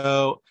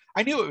 So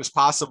I knew it was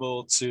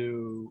possible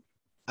to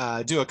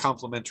do a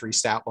complementary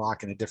stat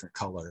block in a different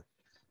color.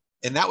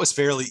 And that was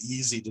fairly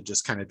easy to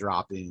just kind of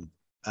drop in.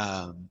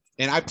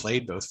 And I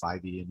played both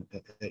 5E and,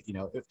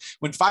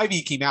 when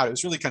 5E came out, it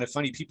was really kind of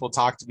funny. People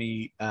talked to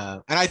me,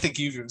 and I think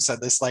you even said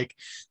this,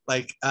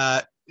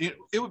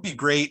 it would be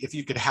great if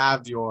you could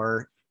have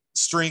your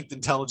strength,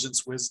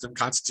 intelligence, wisdom,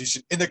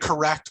 constitution in the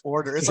correct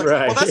order. It's like,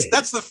 right. Well,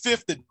 that's the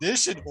 5th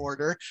edition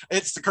order.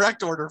 It's the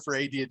correct order for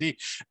AD&D,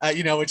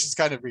 which is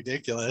kind of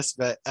ridiculous,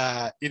 but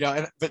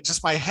but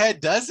just my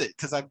head does it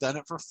because I've done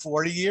it for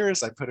 40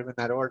 years. I put them in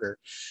that order,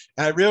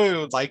 and I really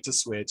would like to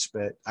switch,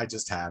 but I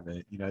just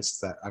haven't. It's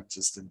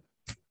just that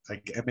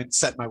I'm in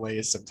set my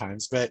ways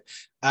sometimes, but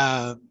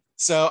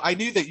so I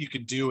knew that you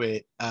could do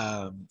it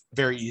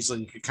very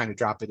easily. You could kind of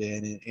drop it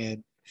in,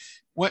 and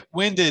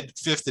when did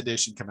 5th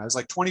edition come out? It was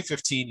like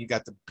 2015. You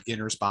got the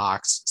beginner's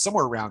box,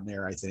 somewhere around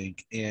there, I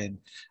think. And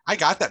I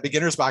got that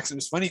beginner's box. It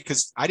was funny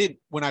because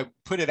when I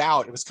put it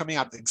out, it was coming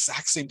out at the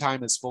exact same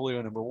time as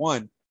Folio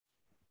 #1.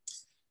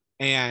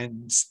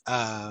 And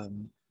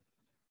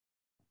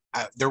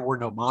there were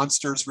no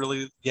monsters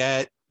really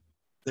yet.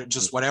 They're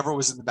just whatever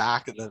was in the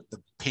back of the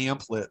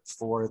pamphlet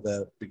for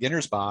the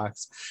beginner's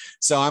box.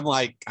 So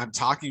I'm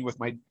talking with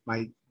my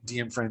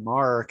DM friend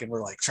Mark, and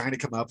we're trying to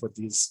come up with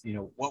these,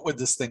 what would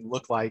this thing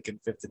look like in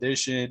 5th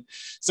edition?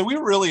 So we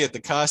were really at the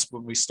cusp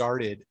when we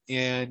started.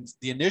 And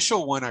the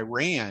initial one I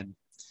ran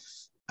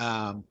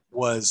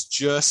was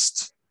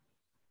just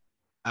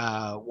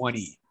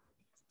 1E.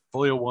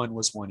 Folio 1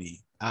 was 1E.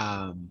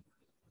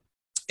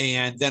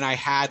 And then I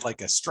had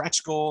a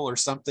stretch goal or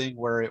something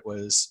where it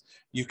was,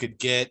 you could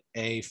get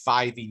a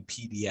 5E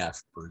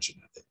PDF version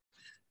of it.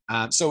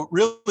 So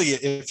really,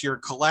 if you're a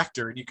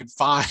collector and you can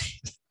find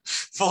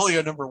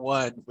Folio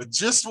 #1 with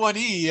just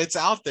 1E, it's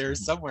out there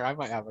somewhere. I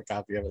might have a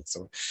copy of it.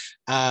 So,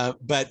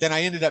 but then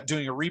I ended up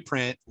doing a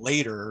reprint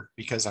later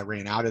because I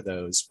ran out of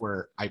those,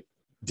 where I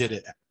did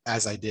it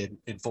as I did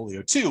in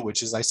Folio 2,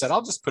 which is I said,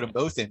 I'll just put them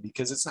both in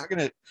because it's not going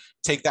to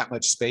take that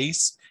much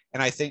space.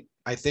 And I think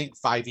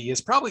 5E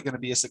is probably going to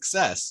be a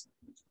success.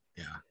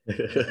 Yeah.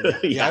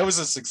 Yeah, it was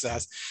a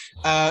success.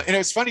 And it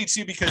was funny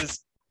too,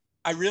 because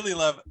I really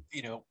love,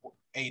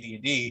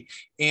 AD&D,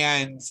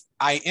 and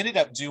I ended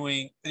up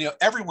doing,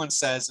 everyone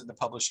says in the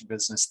publishing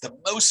business, the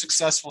most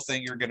successful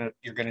thing you're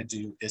gonna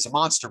do is a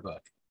monster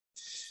book.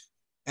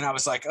 And I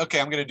was like,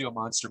 okay, I'm gonna do a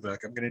monster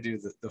book. I'm gonna do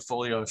the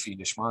Folio of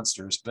Fiendish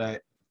Monsters.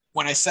 But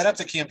when I set up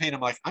the campaign,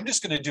 I'm like, I'm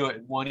just gonna do it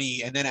in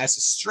 1E, and then as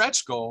a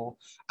stretch goal,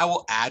 I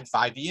will add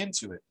 5E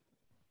into it.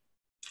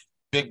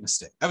 Big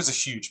mistake. That was a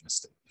huge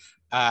mistake.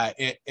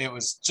 It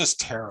was just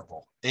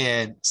terrible.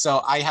 And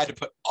so I had to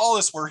put all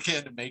this work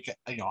in to make it,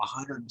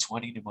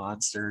 120 new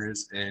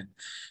monsters. And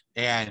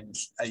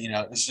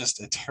it's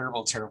just a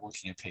terrible, terrible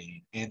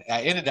campaign. And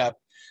I ended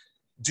up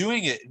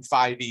doing it in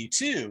 5e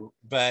too,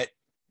 but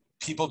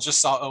people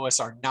just saw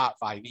OSR not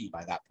 5e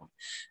by that point.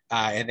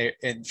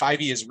 And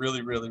 5e is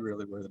really, really,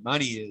 really where the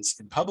money is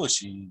in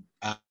publishing.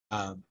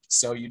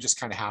 So you just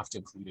kind of have to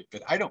include it,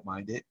 but I don't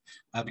mind it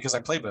because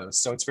I play both.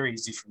 So it's very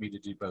easy for me to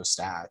do both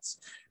stats.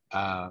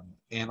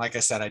 And like I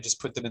said, I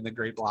just put them in the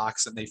gray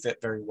blocks and they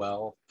fit very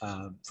well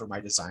for my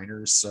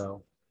designers.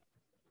 So,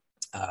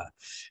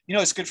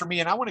 it's good for me.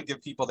 And I want to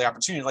give people the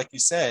opportunity. Like you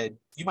said,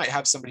 you might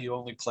have somebody who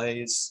only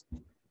plays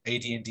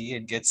AD&D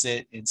and gets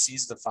it and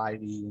sees the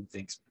 5e and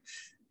thinks,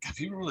 God,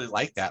 people really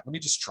like that. Let me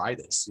just try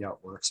this, see how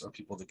it works. Or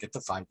people that get the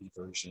 5e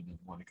version and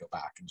want to go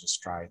back and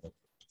just try the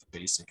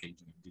basic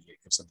AD&D. It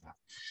gives them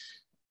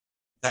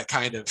that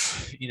kind of,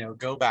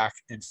 go back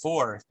and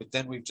forth. But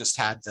then we've just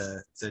had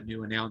the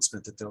new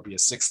announcement that there'll be a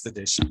 6th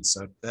edition.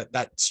 So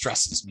that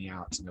stresses me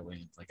out to no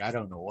end. Like, I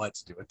don't know what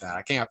to do with that.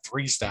 I can't have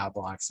 3 stab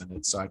blocks in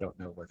it, so I don't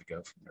know where to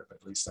go from there. But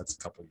at least that's a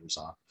couple of years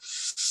off.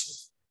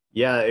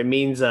 Yeah, it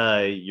means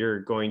you're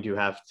going to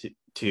have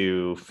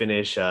to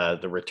finish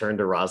the Return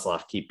to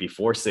Roslav Keep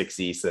before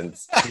 6e,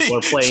 since people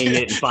are playing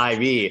it in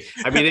 5e.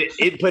 I mean,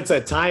 it puts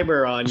a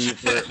timer on you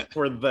for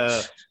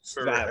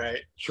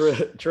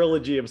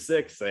trilogy of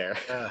 6 there.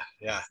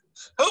 Yeah.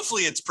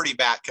 Hopefully it's pretty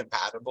back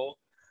compatible.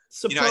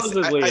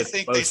 Supposedly, I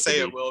think they say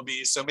it will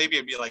be. So maybe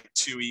it'd be like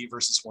 2e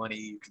versus 1e.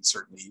 You can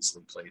certainly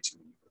easily play 2e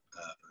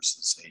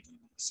versus 8e.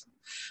 So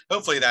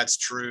hopefully that's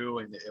true,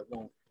 and it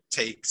won't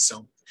take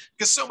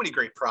because so many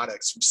great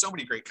products from so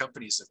many great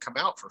companies have come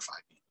out for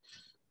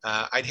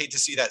 5e. I'd hate to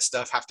see that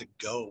stuff have to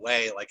go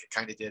away like it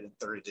kind of did in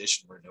 3rd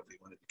edition, where nobody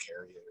wanted to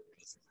carry it or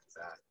anything like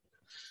that.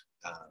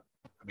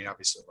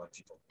 Obviously a lot of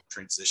people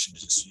transitioned to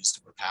just use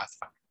it for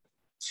Pathfinder.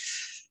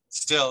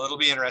 Still, it'll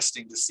be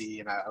interesting to see,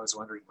 and I was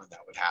wondering when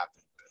that would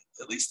happen. But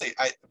at least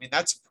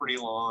that's a pretty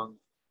long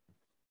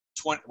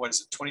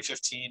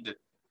 2015 to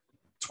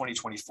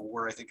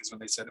 2024, I think is when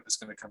they said it was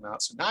going to come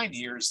out. So 9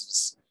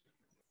 years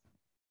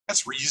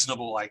that's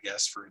reasonable, I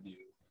guess, for a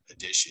new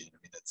edition.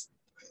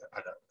 I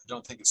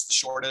don't think it's the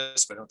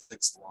shortest, but I don't think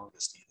it's the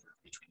longest either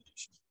between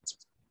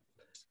editions.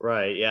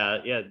 Right. Yeah.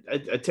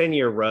 A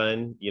 10-year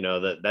run,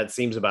 that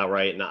seems about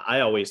right. And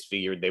I always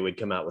figured they would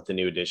come out with a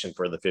new edition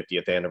for the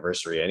 50th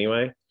anniversary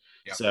anyway.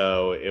 Yep.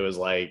 So it was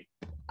like,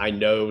 I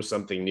know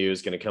something new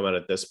is going to come out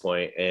at this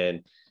point.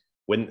 And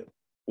when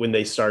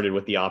they started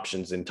with the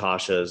options in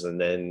Tasha's, and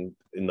then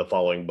in the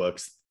following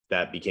books,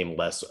 that became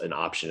less an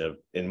option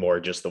and more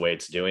just the way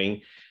it's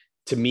doing.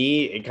 To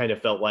me, it kind of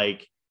felt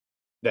like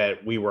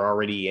that we were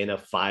already in a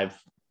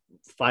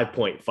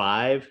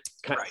 5.5,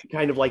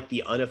 kind of like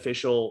the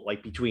unofficial,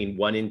 like between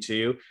 1 and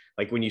 2,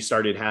 like when you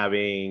started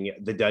having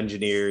the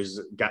Dungeoneers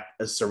got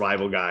a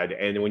survival guide,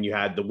 and when you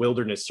had the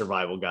Wilderness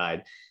survival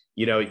guide,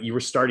 you were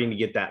starting to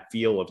get that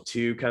feel of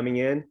 2 coming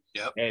in.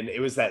 Yep. And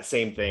it was that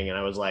same thing. And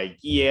I was like,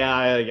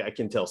 yeah, I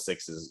can tell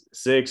 6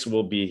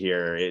 will be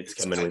here. It's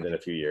coming within a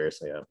few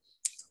years. Yeah.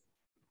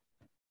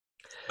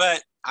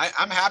 But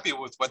I'm happy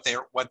with what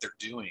they're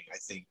doing. I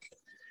think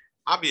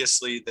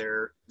obviously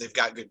they've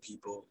got good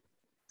people.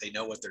 They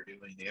know what they're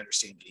doing. They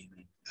understand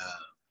gaming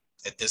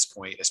at this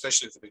point,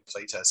 especially with the big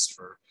playtest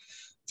for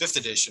 5th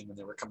edition when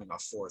they were coming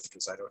off 4th,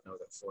 because I don't know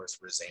that 4th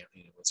was a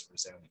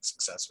resounding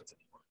success with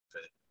anyone.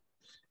 But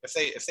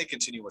if they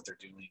continue what they're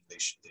doing, they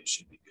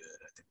should be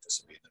good. I think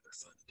this will be another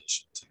fun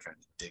edition to kind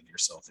of dig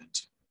yourself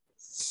into.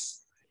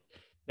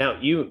 Now,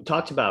 you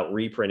talked about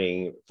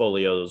reprinting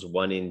Folios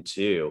 1 and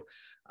 2.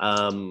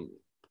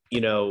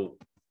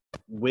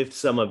 With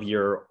some of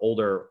your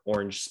older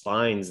orange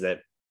spines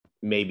that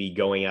may be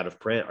going out of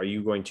print, are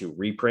you going to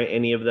reprint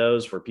any of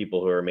those for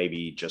people who are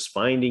maybe just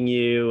finding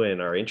you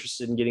and are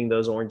interested in getting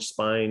those orange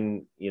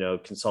spine,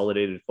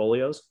 consolidated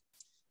folios?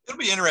 It'll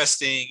be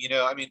interesting.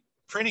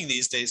 Printing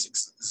these days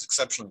is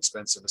exceptionally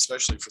expensive,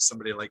 especially for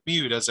somebody like me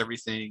who does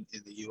everything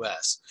in the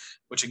US,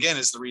 which again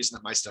is the reason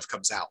that my stuff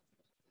comes out.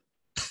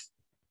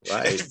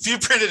 Right. If you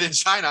print it in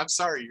China, I'm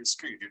sorry, you're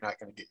screwed. You're not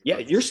going to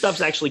get your stuff's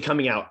actually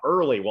coming out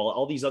early, while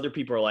all these other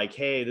people are like,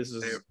 hey, this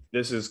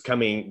is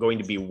going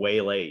to be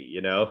way late,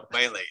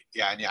 Way late.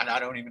 Yeah. And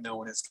I don't even know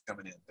when it's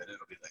coming in, but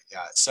it'll be late.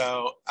 Yeah.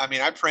 So,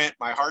 I print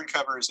my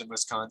hardcovers in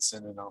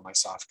Wisconsin, and all my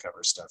soft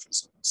cover stuff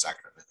is in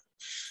Sacramento.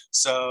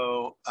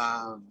 So,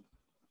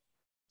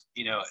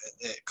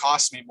 it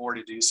costs me more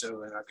to do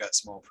so, and I've got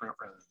small print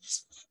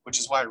runs, which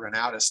is why I run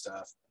out of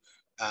stuff.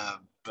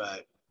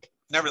 But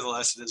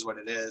nevertheless, it is what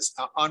it is.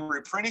 On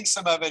reprinting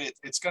some of it,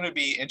 it's going to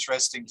be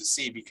interesting to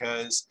see,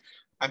 because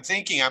I'm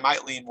thinking I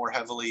might lean more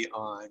heavily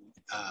on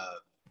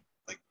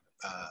like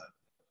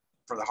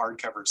for the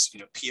hardcovers,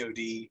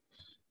 POD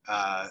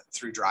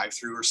through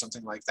drive-through or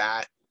something like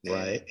that,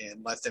 Right.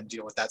 and let them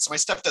deal with that. So my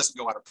stuff doesn't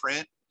go out of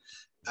print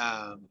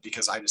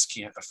because I just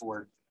can't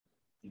afford,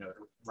 to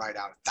write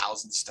out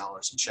thousands of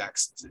dollars in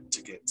checks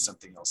to get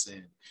something else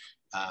in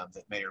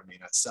that may or may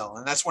not sell.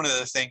 And that's one of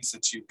the things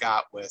that you've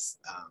got with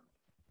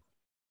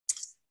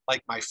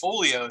like my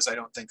folios. I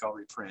don't think I'll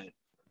reprint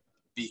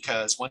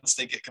because once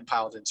they get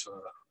compiled into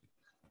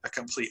a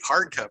complete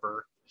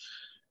hardcover,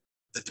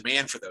 the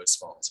demand for those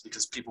falls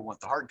because people want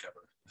the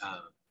hardcover.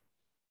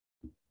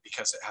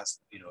 Because it has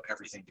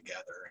everything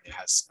together and it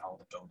has all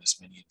the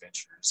bonus mini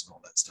adventures and all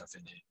that stuff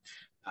in it,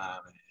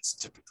 and it's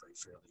typically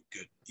fairly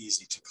good,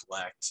 easy to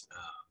collect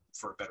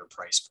for a better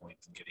price point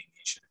than getting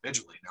each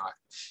individually. Now,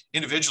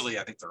 individually,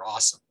 I think they're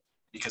awesome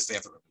because they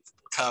have a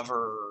removable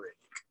cover and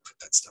you can put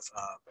that stuff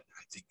up, and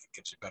I think it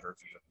gives you a better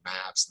view of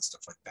maps and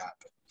stuff like that.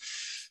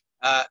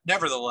 But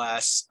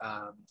nevertheless,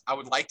 I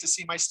would like to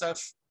see my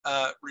stuff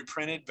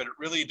reprinted, but it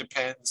really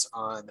depends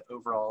on the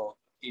overall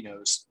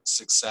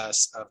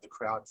success of the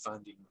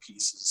crowdfunding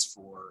pieces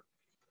for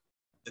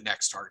the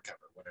next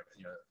hardcover. Whatever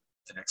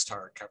the next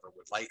hardcover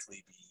would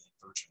likely be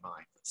Virgin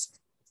Mind at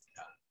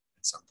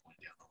some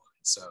point down the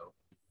line. So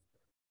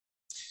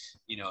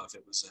if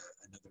it was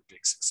another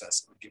big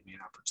success, it would give me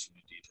an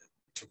opportunity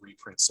to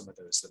reprint some of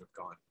those that have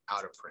gone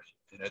out of print.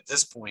 And at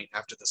this point,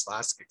 after this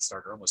last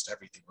Kickstarter, almost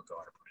everything will go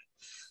out of print.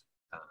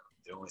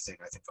 The only thing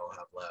I think I'll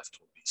have left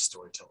will be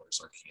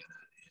Storytellers Arcana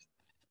and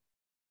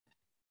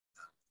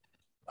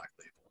Black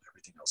Label.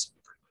 Everything else will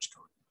be pretty much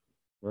gone.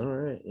 All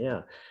right.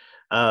 Yeah.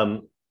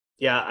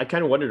 Yeah, I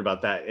kind of wondered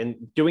about that.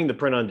 And doing the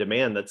print on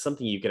demand, that's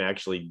something you can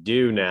actually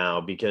do now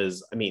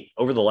because, I mean,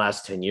 over the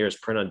last 10 years,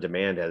 print on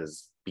demand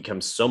has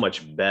become so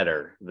much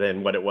better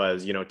than what it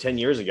was. 10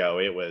 years ago,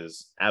 it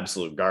was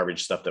absolute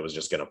garbage stuff that was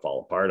just going to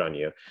fall apart on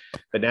you.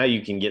 But now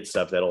you can get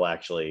stuff that'll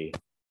actually,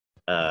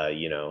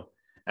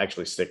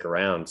 actually stick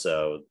around.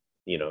 So,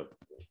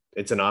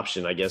 it's an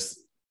option, I guess,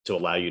 to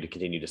allow you to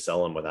continue to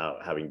sell them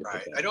without having to.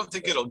 Right. I don't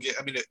think it'll get,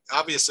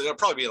 obviously it'll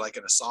probably be like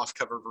in a soft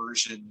cover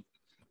version,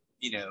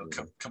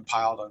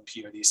 compiled on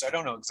POD. So I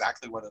don't know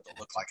exactly what it'll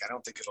look like. I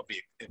don't think it'll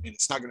be,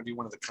 it's not going to be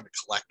one of the kind of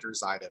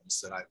collector's items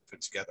that I've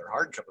put together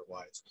hardcover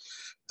wise,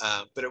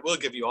 but it will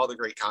give you all the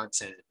great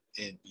content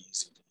and be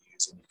easy to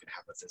use, and you can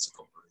have a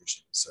physical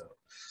version. So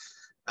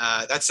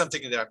that's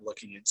something that I'm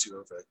looking into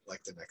over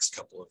like the next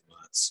couple of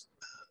months.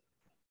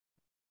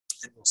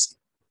 And we'll see.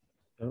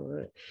 All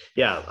right.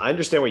 Yeah, I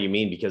understand what you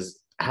mean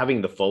because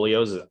having the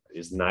folios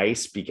is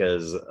nice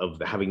because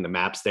of having the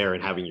maps there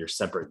and having your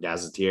separate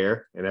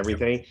gazetteer and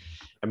everything. Yep.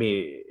 I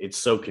mean, it's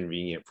so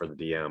convenient for the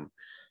DM.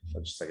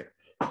 Just a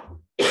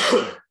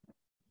second.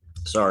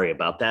 Sorry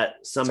about that.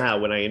 Somehow,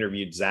 when I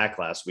interviewed Zach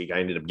last week, I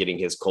ended up getting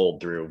his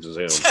cold through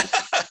Zoom.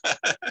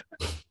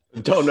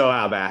 Don't know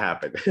how that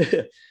happened.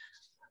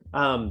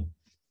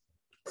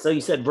 So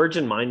you said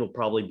Virgin Mind will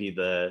probably be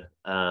the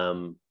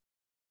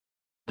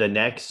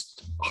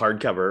next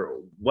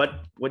hardcover.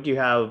 What do you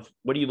have?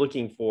 What are you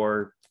looking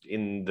for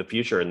in the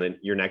future and then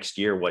your next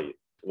year?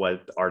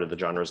 What Art of the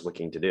Genre is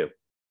looking to do?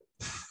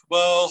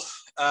 Well,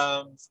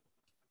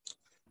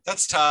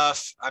 that's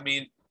tough.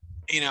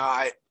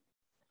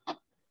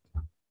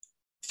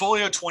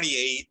 Folio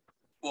 28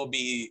 will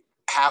be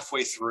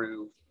halfway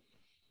through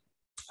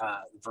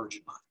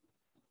Virgin Mind.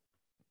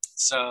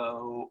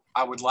 So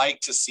I would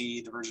like to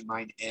see the Virgin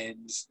Mind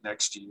end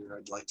next year.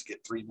 I'd like to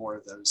get 3 more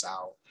of those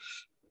out.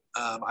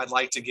 I'd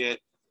like to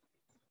get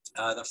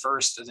the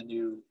first of the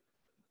new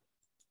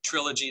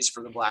trilogies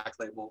for the Black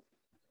Label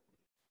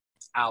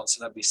out.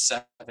 So that'd be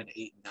 7,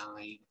 8,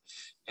 9.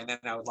 And then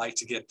I would like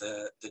to get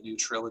the new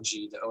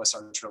trilogy, the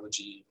OSR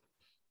trilogy,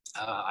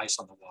 Ice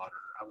on the Water.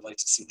 I would like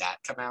to see that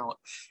come out.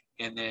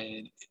 And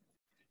then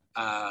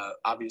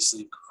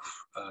obviously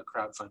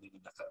crowdfunding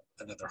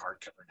another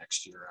hardcover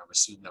next year. I would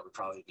assume that would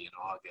probably be in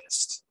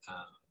August.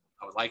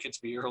 I would like it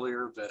to be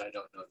earlier, but I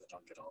don't know that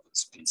I'll get all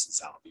those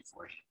pieces out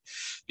beforehand.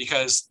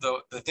 Because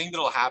the thing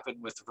that'll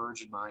happen with the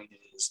Virgin Mind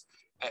is,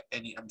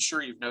 and I'm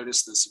sure you've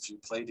noticed this if you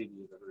played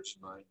any of the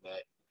Virgin Mind,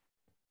 that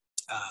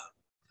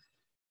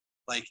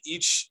like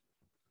each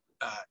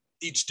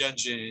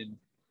dungeon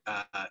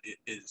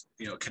is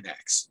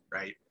connects,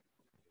 right?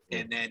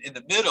 And then in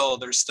the middle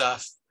there's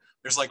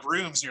like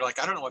rooms, and you're like,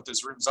 I don't know what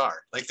those rooms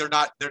are. Like they're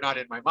not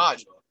in my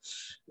module.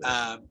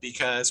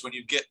 Because when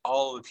you get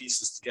all the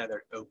pieces together,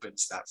 it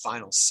opens that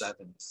final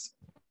 7th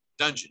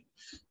dungeon,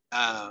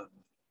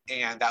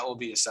 and that will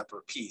be a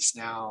separate piece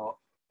now.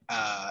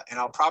 And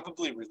I'll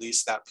probably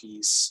release that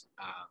piece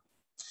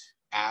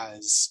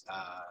as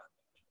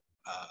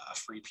a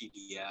free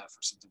PDF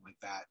or something like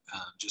that,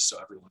 just so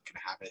everyone can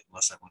have it,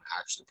 unless I want to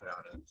actually put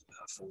out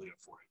a folio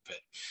for it.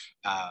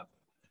 But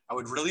I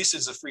would release it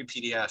as a free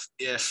PDF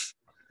if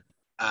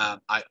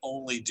I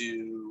only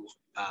do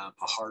a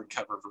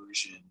hardcover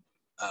version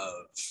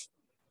of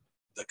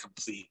the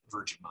complete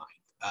Virgin Mind.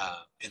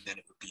 and then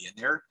it would be in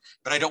there.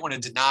 But I don't want to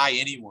deny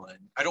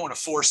anyone. I don't want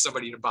to force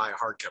somebody to buy a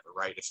hardcover,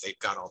 right? If they've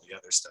got all the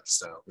other stuff.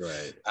 So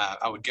Right.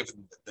 I would give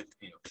them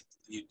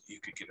you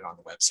could get it on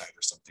the website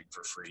or something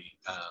for free,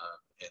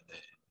 and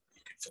then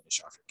you could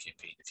finish off your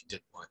campaign if you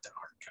didn't want that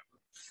hardcover.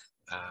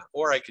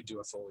 Or I could do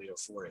a folio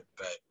for it,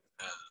 but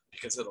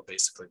because it'll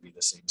basically be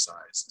the same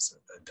size as a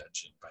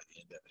dungeon by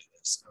the end of it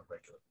as a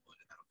regular one,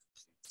 and that'll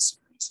complete the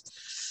series.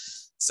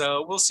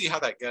 So we'll see how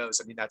that goes.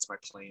 I mean, that's my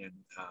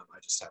plan. I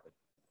just haven't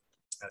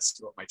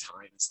see what my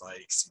time is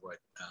like, see what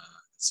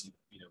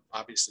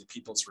obviously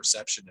people's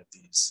reception of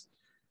these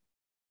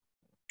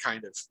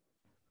kind of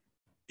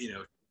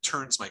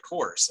turns my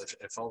course.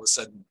 If all of a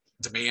sudden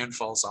demand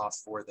falls off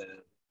for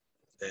them,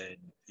 then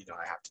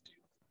I have to do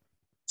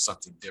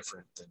something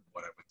different than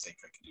what I would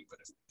think I could do. But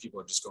if people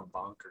are just going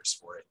bonkers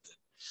for it, then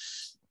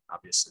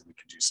obviously we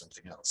could do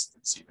something else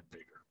that's even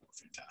bigger, more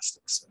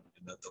fantastic. So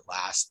the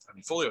last,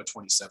 Folio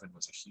 27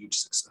 was a huge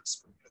success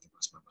for me. I think it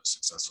was my most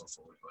successful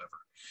folio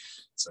ever.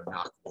 So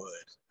knock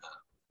wood,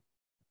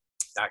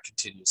 that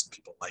continues and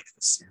people like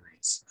the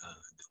series.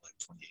 And they like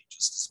 28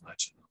 just as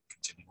much, and they'll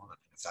continue on.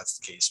 And if that's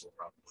the case, we'll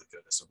probably go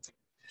to something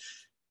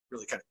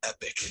really kind of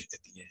epic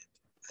at the end.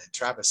 And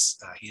Travis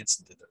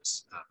Hansen did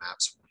those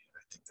maps for me.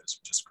 I think those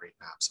are just great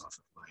maps off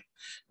of mine.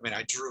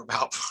 I drew them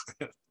out.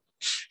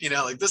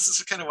 Like, this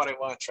is kind of what I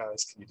want,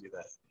 Travis. Can you do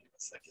that? And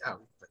it's like, yeah, we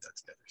can put that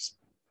together. So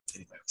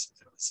anyway, it was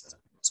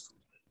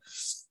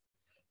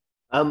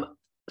cool.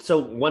 So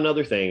one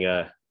other thing,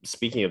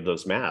 speaking of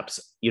those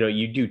maps,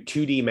 you do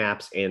 2D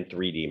maps and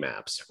 3D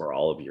maps for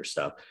all of your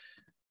stuff.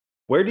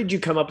 Where did you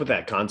come up with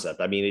that concept?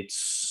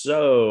 It's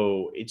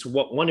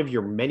one of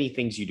your many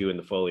things you do in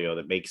the folio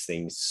that makes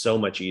things so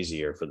much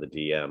easier for the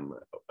DM.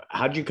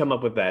 How did you come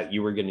up with that?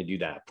 You were going to do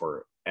that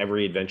for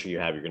every adventure you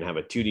have. You're going to have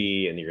a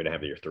 2D and you're going to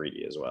have your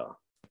 3D as well.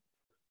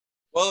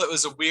 Well, it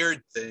was a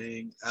weird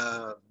thing.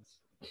 So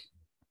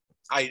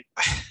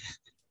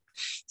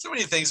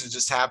many things have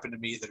just happened to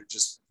me that are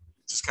just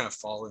kind of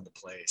fall into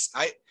place.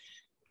 I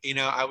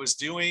was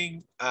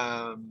doing,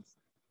 I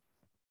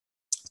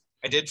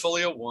did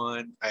Folio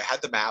 1. I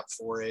had the map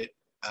for it.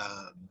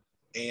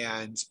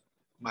 And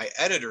my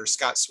editor,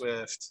 Scott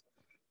Swift,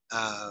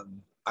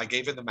 I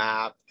gave him the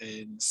map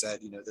and said,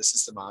 this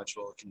is the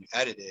module. Can you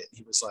edit it?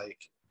 He was like,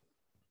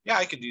 yeah,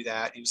 I can do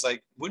that. He was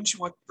like, wouldn't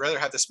you rather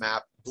have this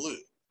map blue?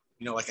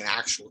 Like an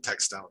actual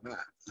textile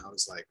map. And I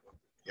was like, well,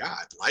 yeah,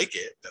 I'd like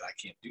it, but I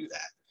can't do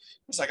that.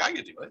 He was like, I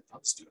can do it. I'll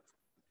just do it.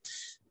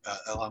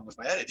 Along with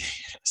my editing.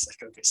 I was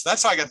like, okay. So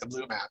that's how I got the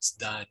blue maps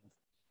done.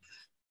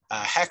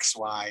 Hex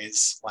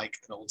wise, like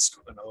an old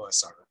school, an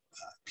OSR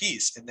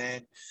piece. And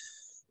then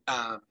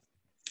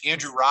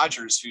Andrew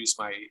Rogers, who's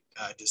my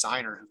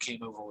designer, who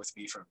came over with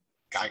me from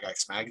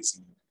Gygax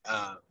Magazine,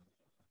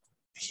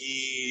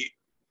 he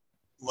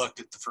looked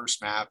at the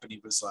first map and he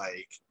was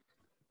like,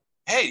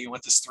 hey, you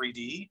want this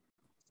 3D?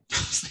 I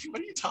was like,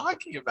 what are you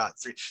talking about?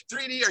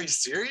 3D? Are you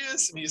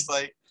serious? And he's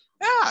like,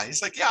 yeah. He's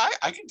like, yeah,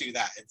 I can do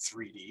that in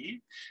 3D.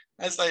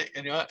 I was like,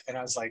 and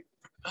I was like,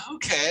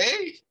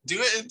 okay, do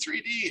it in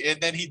 3D.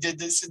 And then he did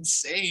this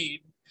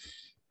insane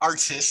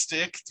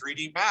artistic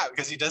 3D map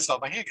because he does it all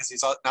by hand. Because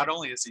not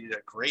only is he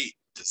a great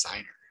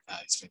designer,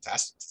 he's a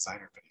fantastic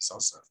designer, but he's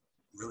also a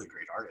really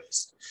great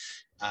artist.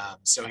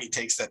 So he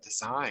takes that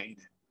design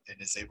and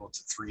is able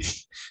to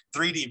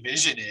 3D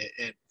vision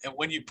it. And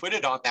when you put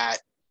it on the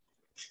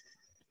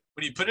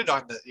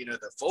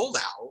the fold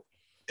out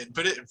and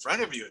put it in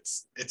front of you,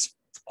 it's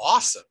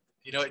awesome.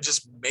 It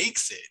just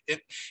makes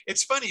it.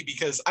 It's funny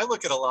because I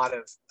look at a lot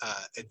of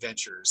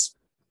adventures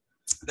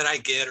that I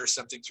get or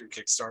something through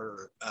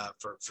Kickstarter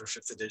for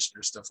 5th edition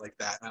or stuff like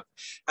that. And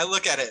I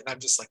look at it and I'm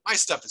just like, my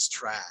stuff is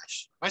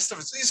trash.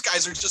 These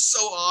guys are just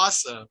so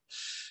awesome.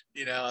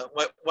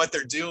 What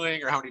they're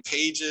doing or how many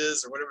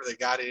pages or whatever they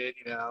got in,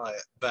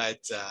 but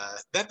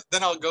then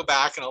I'll go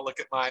back and I'll look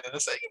at mine and I'll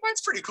say,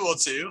 mine's pretty cool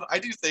too. I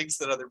do things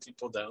that other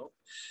people don't.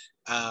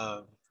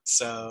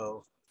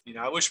 So,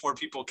 I wish more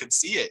people could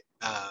see it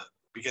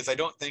because I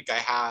don't think I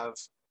have,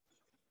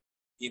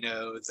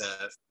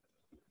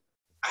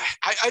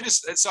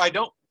 I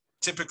don't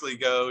typically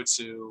go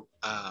to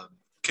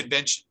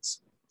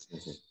conventions,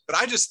 but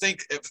I just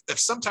think if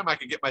sometime I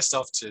could get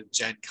myself to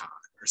Gen Con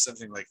or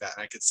something like that,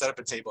 and I could set up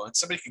a table and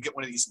somebody could get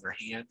one of these in their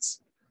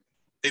hands,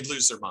 they'd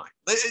lose their mind.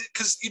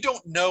 Because you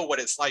don't know what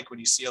it's like when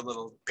you see a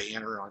little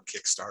banner on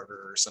Kickstarter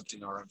or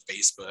something or on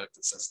Facebook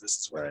that says this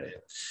is what it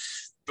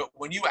is. But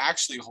when you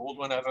actually hold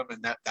one of them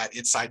and that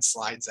inside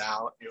slides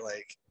out, you're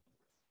like,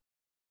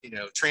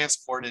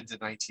 transported to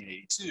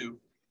 1982,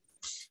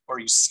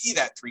 or you see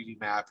that 3D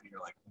map and you're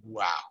like,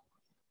 wow,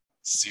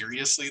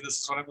 seriously,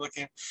 this is what I'm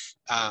looking at?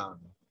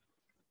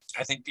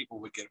 I think people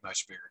would get a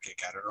much bigger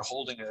kick out of it, or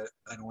holding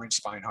an orange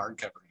spine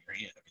hardcover in your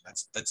hand.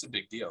 That's a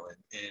big deal.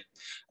 And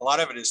a lot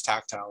of it is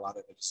tactile, a lot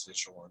of it is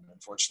visual. And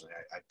unfortunately,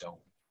 I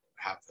don't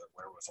have the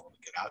wherewithal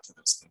to get out to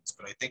those things,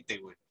 but I think they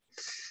would.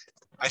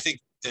 I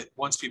think that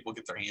once people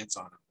get their hands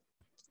on them,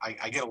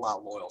 I get a lot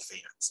of loyal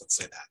fans. Let's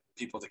say that,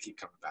 people that keep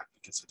coming back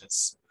because it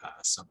is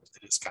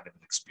kind of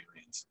an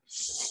experience.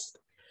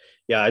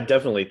 Yeah, I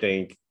definitely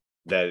think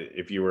that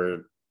if you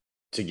were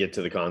to get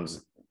to the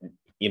cons,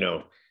 you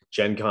know,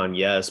 Gen Con,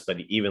 yes, but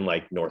even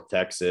like North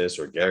Texas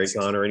or Gary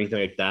Con or anything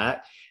like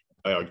that,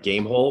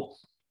 Game Hole,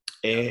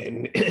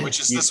 and which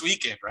is this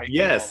weekend, right?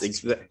 Yes,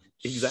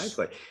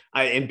 exactly.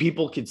 And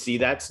people could see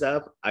that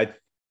stuff.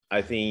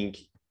 I think,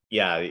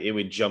 yeah, it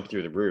would jump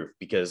through the roof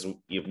because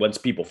once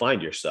people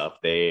find your stuff,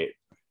 they're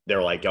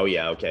like, oh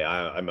yeah, okay,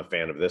 I'm a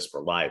fan of this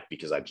for life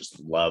because I just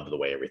love the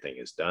way everything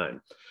is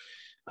done.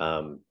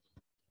 Um,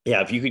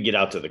 yeah, if you could get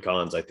out to the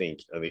cons, I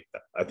think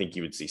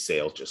you would see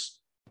sales just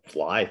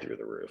fly through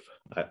the roof.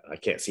 I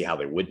can't see how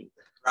they wouldn't.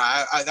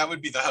 That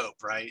would be the hope,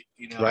 right?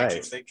 I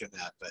keep thinking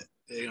that, but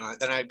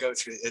then I'd go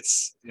through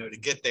it's to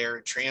get there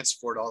and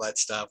transport all that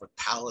stuff with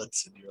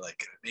pallets, and you're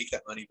like, make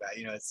that money back.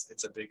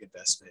 It's a big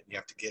investment. You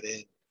have to get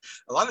in.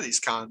 A lot of these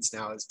cons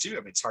now is too. I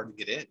mean, it's hard to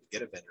get in,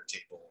 get a vendor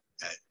table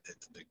at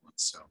the big ones.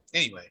 So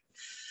anyway,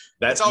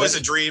 that's always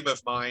a dream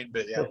of mine,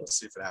 but yeah, we'll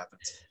see if it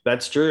happens.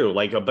 That's true.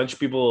 Like a bunch of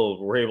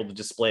people were able to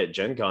display at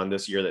Gen Con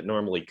this year that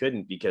normally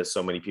couldn't because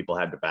so many people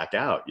had to back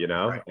out,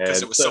 Right,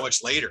 because it was so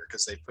much later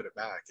because they put it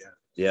back. Yeah.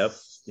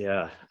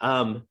 Yep.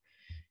 Yeah.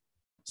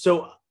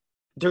 So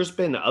there's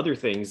been other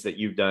things that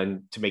you've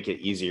done to make it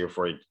easier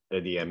for a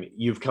DM.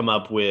 You've come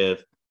up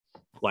with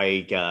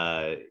like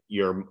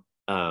your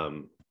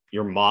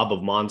mob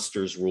of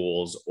monsters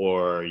rules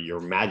or your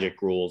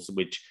magic rules,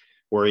 which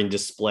were in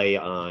display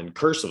on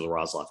Curse of the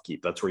Roslov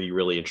Keep. That's where you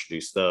really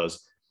introduced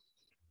those.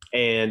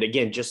 And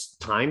again,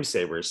 just time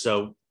savers.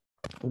 So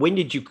when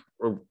did you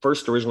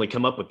first originally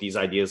come up with these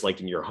ideas,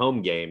 like in your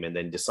home game, and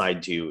then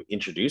decide to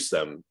introduce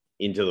them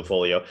into the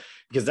folio?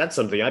 Because that's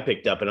something I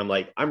picked up and I'm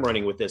like, I'm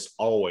running with this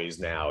always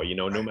now,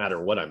 no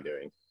matter what I'm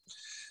doing.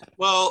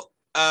 Well,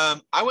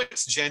 I went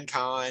to Gen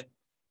Con.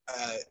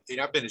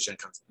 I've been to Gen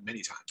Con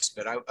many times,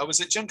 but I was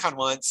at Gen Con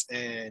once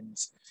and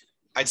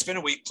I'd spent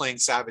a week playing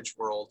Savage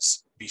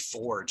Worlds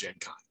before Gen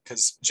Con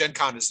because Gen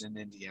Con is in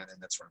Indiana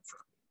and that's where I'm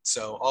from.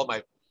 So all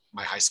my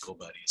high school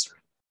buddies are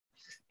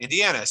in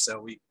Indiana. So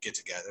we get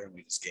together and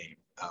we just game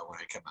when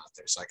I come out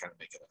there. So I kind of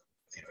make it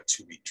a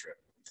 2-week trip.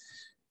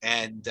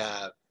 And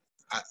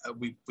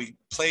we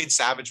played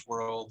Savage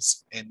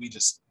Worlds and we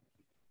just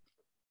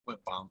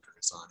went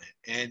bonkers on it.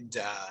 And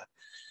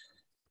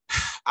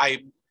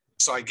I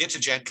get to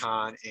Gen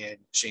Con and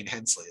Shane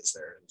Hensley is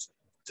there who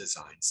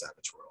designed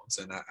Savage Worlds.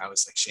 And I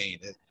was like, Shane,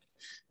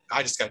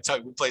 I just got to tell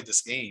you, we played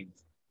this game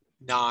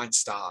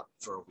nonstop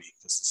for a week.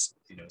 This is,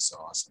 so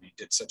awesome. You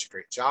did such a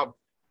great job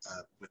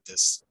with the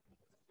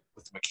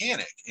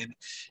mechanic. And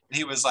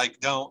he was like,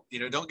 don't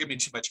give me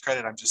too much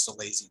credit. I'm just a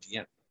lazy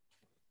DM.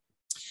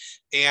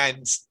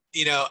 And,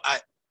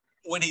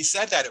 when he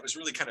said that, it was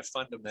really kind of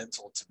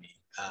fundamental to me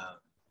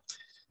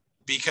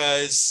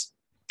because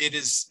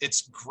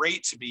it's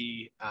great to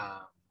be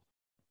a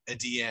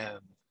DM.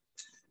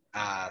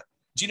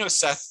 Do you know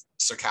Seth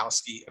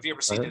Sarkowski? Have you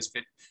ever seen his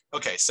video?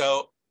 Okay,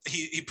 so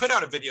he put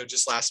out a video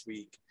just last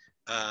week,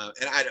 and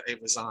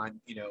it was on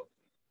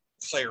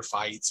player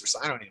fights or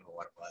something. I don't even know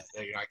what it was.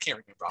 I can't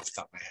remember off the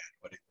top of my head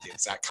what the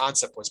exact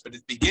concept was. But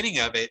at the beginning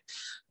of it,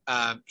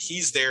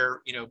 he's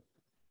there,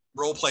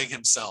 role playing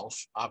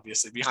himself,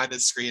 obviously behind the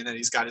screen. And then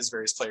he's got his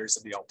various players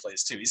that he all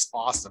plays too. He's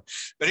awesome.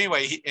 But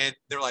anyway, and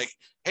they're like,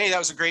 "Hey, that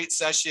was a great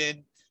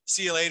session.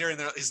 See you later."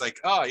 And he's like,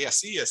 "Oh yeah,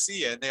 see ya."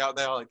 And they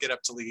all get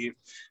up to leave.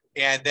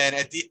 And then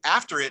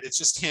after it, it's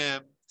just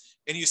him,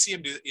 and you see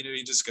him do.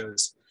 He just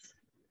goes,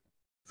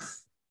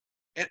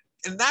 and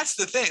that's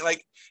the thing.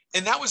 Like,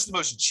 and that was the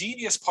most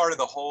genius part of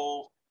the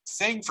whole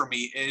thing for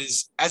me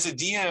is as a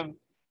DM,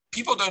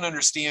 people don't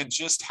understand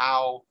just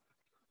how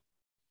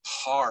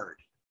hard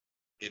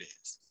it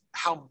is,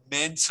 how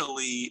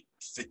mentally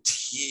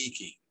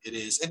fatiguing it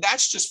is. And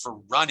that's just for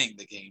running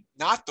the game,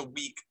 not the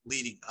week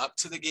leading up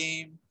to the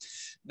game,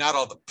 not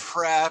all the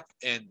prep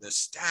and the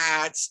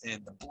stats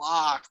and the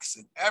blocks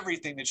and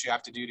everything that you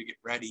have to do to get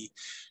ready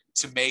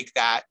to make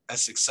that a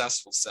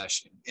successful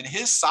session. And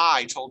his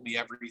side told me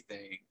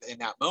everything in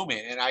that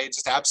moment. And I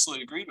just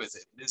absolutely agreed with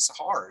it. It is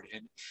hard.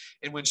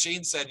 And when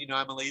Shane said,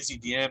 I'm a lazy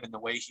DM, and the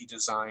way he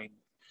designed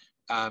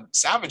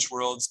Savage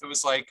Worlds, it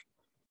was like,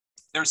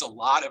 there's a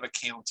lot of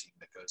accounting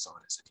that goes on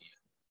as a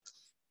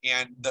DM.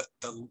 And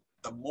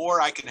the more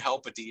I can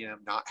help a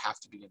DM not have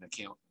to be an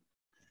accountant,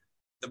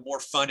 the more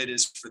fun it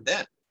is for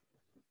them.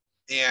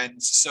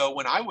 And so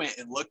when I went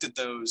and looked at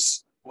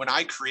those, when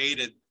I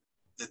created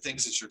the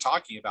things that you're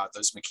talking about,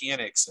 those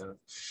mechanics of,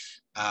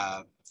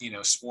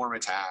 swarm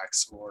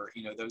attacks or,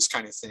 those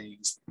kind of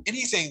things,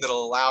 anything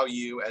that'll allow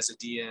you as a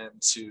DM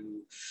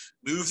to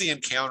move the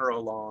encounter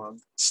along,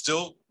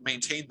 still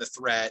maintain the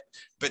threat,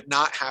 but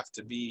not have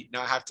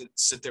to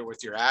sit there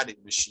with your adding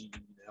machine,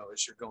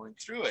 as you're going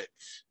through it.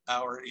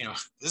 Or,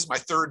 this is my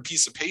third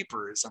piece of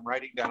paper as I'm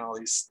writing down all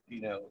these,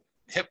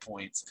 hit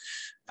points,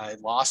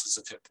 losses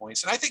of hit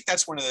points. And I think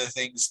that's one of the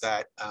things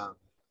that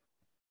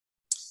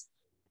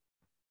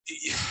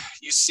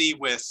you see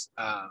with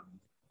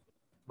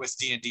with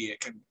D&D,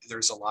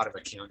 there's a lot of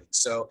accounting.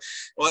 So,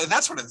 well, and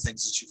that's one of the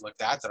things that you've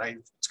looked at that I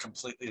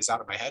completely is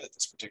out of my head at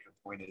this particular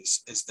point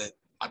is that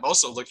I'm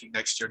also looking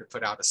next year to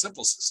put out a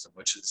simple system,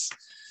 which is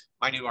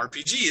my new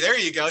RPG. There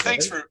you go.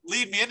 Thanks for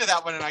leading me into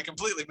that one, and I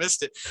completely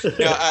missed it.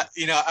 Yeah.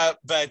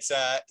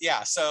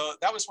 So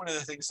that was one of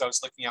the things I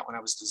was looking at when I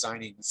was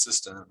designing the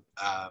system,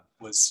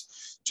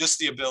 was just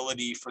the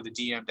ability for the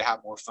DM to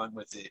have more fun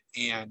with it,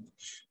 and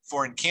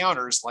for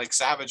encounters like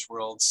Savage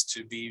Worlds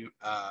to be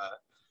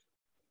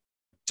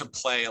to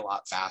play a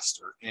lot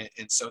faster. And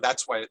so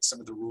that's why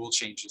some of the rule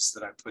changes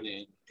that I put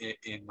in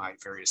my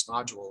various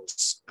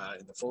modules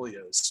in the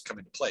folios come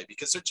into play,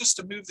 because they're just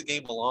to move the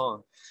game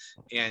along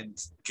and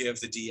give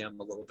the DM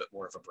a little bit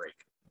more of a break.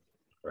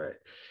 Right.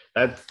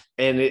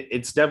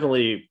 It's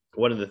definitely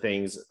one of the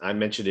things I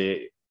mentioned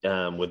it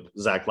with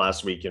Zach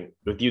last week and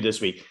with you this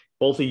week.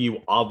 Both of you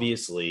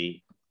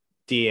obviously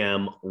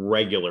DM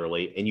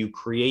regularly, and you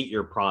create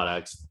your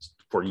products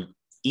for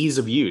ease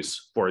of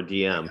use for a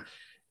DM.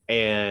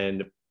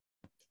 And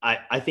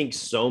I think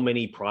so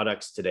many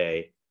products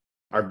today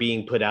are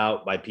being put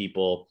out by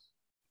people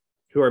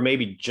who are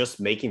maybe just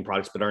making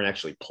products but aren't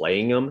actually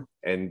playing them.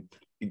 And,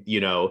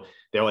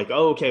 they're like,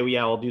 oh, okay, well,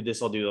 yeah, I'll do this,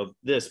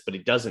 but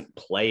it doesn't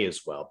play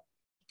as well.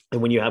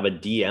 And when you have a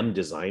DM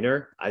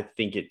designer, I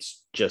think it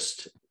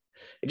just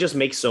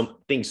makes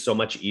things so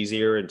much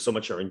easier and so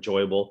much more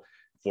enjoyable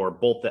for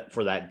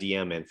that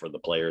DM and for the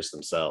players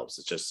themselves.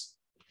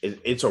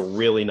 It's a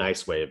really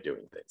nice way of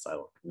doing things.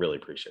 I really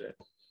appreciate it.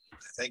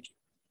 Thank you.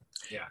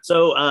 Yeah.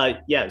 So,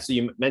 so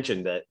you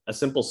mentioned that a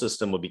simple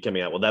system will be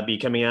coming out. Will that be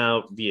coming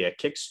out via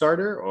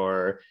Kickstarter,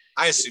 or?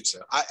 I assume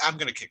so. I'm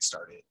going to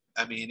kickstart it.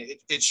 I mean,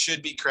 it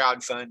should be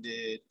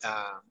crowdfunded.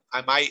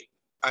 I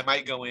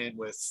might go in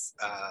with,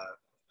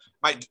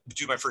 might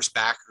do my first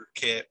backer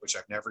kit, which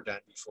I've never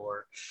done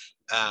before,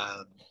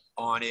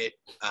 on it.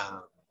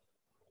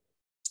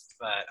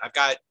 But I've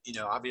got,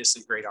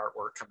 obviously great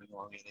artwork coming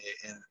along in it.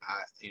 And,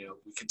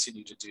 we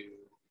continue to do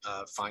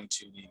fine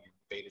tuning and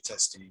beta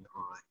testing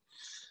on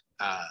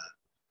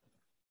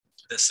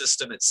the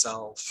system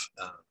itself.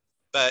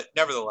 But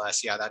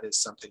nevertheless, yeah, that is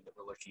something that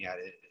we're looking at.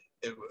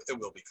 It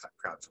will be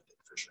crowdfunded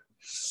for sure.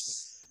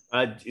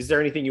 Is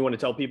there anything you want to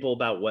tell people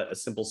about what a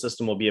simple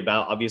system will be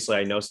about? Obviously,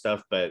 I know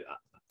stuff, but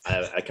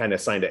I kind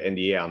of signed an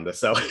NDA on this,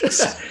 so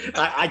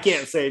I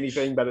can't say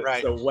anything. But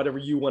right. So whatever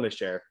you want to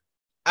share.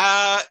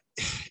 I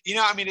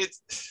mean,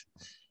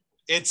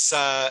 it's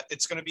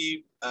going to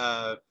be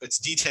it's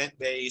D10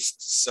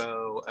 based,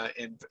 so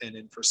in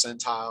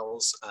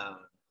percentiles,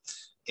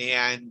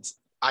 and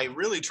I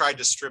really tried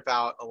to strip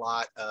out a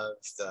lot of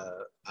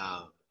the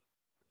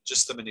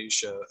just the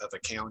minutia of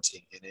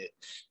accounting in it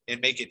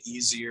and make it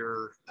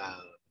easier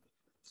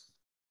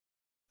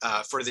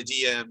for the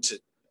DM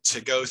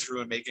to go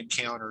through and make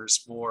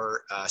encounters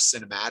more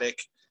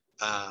cinematic.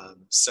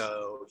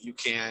 So you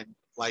can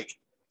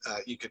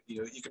you can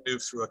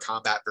move through a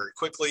combat very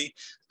quickly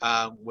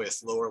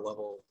with lower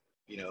level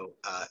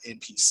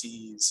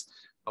NPCs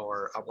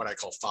or what I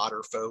call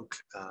fodder folk.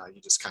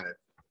 You just kind of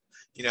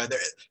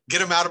get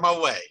them out of my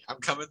way.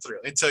 I'm coming through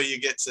until you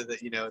get to the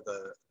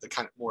the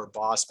kind of more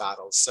boss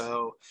battles.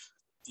 So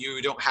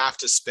you don't have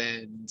to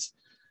spend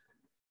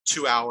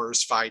 2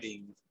 hours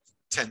fighting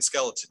 10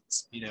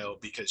 skeletons,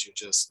 because you're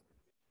just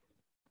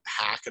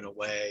hacking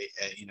away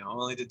and I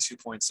only did 2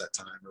 points that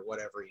time or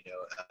whatever.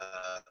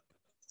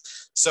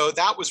 So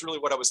that was really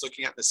what I was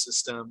looking at in the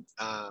system,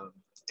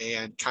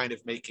 and kind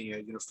of making a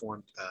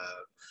uniform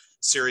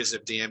series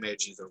of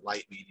damage, either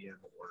light, medium,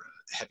 or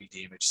heavy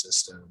damage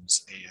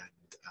systems. And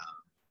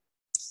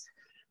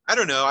I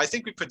don't know. I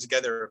think we put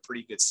together a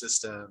pretty good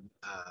system.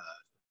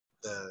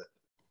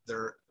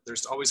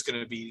 There's always going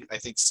to be, I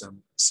think,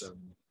 some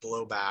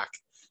blowback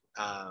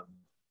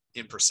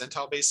in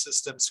percentile-based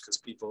systems because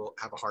people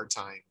have a hard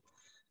time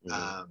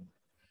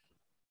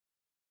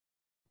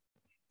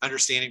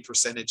understanding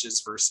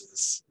percentages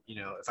versus,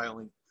 if I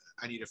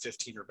need a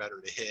 15 or better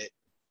to hit,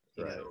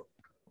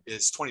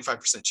 is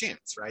 25%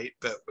 chance, right?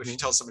 But if you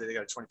tell somebody they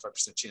got a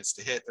 25% chance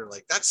to hit, they're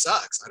like, that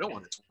sucks. I don't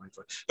want a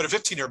 25. But a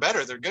 15 or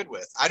better, they're good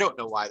with. I don't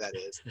know why that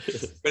is,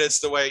 but it's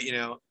the way,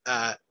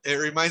 it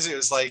reminds me, it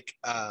was like,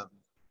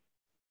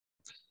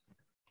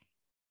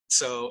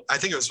 so I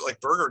think it was like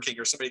Burger King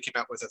or somebody came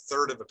out with a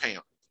third of a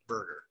pound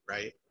burger,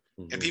 right?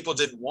 And people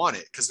didn't want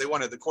it because they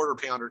wanted the quarter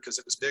pounder because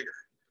it was bigger.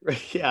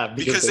 Yeah,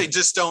 because they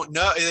just don't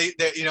know. They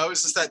it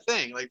was just that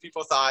thing. Like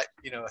people thought,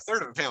 a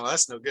third of a pound, well,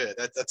 that's no good.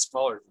 That's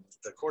smaller than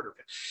the quarter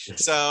pound.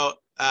 So,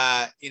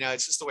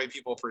 it's just the way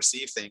people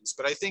perceive things.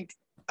 But I think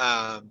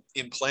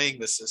in playing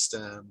the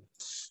system,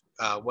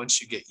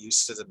 once you get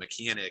used to the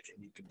mechanic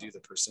and you can do the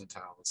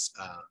percentiles,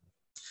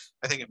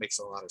 I think it makes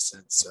a lot of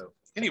sense. So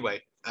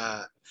anyway,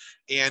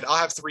 and I'll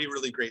have 3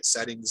 really great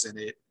settings in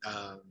it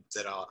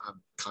that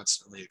I'm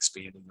constantly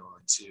expanding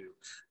on too.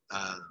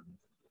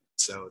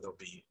 So there'll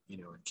be,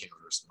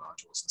 encounters and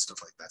modules and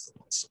stuff like that that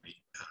will also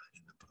be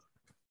in the book.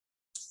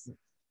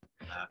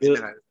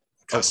 And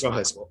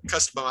customizable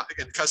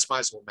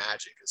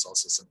magic is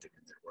also something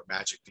in there where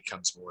magic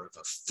becomes more of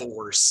a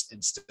force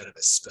instead of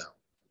a spell.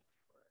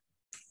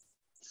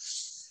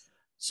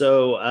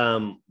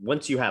 So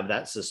once you have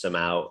that system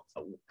out,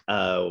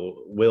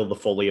 will the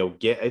Folio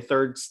get a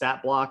third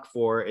stat block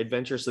for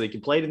adventure so they can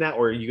play it in that,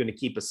 or are you going to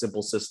keep a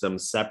simple system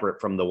separate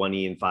from the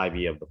 1E and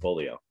 5E of the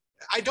Folio?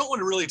 I don't want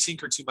to really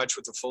tinker too much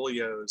with the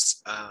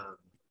Folios. I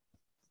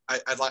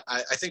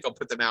think I'll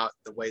put them out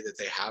the way that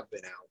they have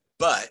been out.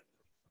 But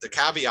the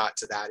caveat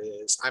to that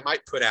is I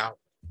might put out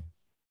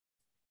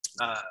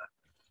an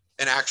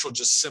actual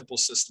just simple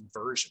system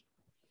version.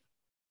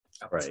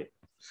 Right.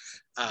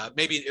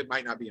 Maybe it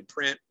might not be in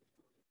print.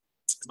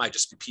 It might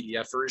just be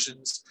PDF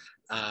versions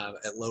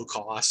at low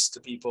cost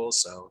to people.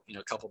 So,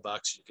 a couple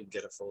bucks, you can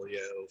get a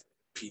Folio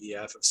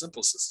PDF of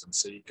simple system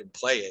so you can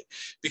play it.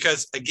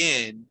 Because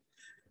again,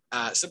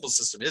 simple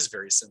system is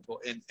very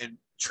simple, and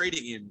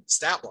trading in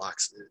stat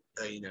blocks,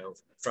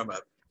 from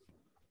a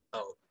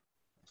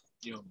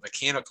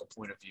mechanical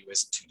point of view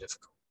isn't too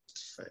difficult.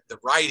 Right. The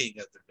writing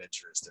of the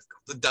adventure is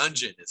difficult. The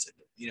dungeon is,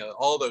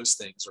 all those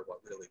things are what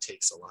really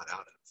takes a lot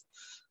out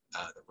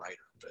of the writer.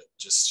 But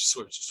just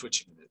sort of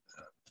switching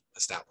a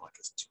stat block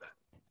isn't too bad.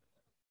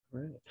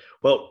 Right.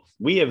 Well,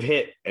 we have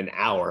hit an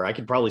hour. I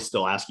could probably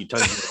still ask you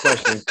tons of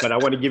questions, but I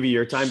want to give you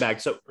your time back.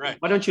 So why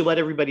don't you let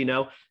everybody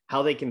know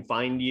how they can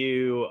find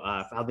you,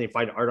 how they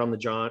find art of the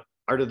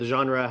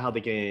genre, how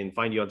they can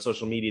find you on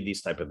social media,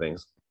 these type of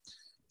things.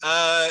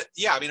 Art of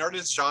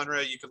the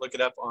genre, you can look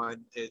it up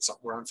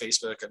we're on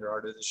Facebook under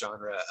Art of the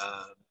Genre,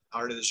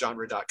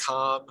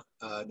 artofthegenre.com,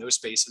 no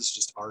spaces,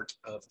 just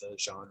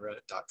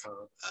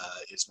artofthegenre.com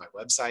is my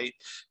website.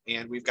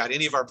 And we've got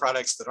any of our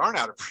products that aren't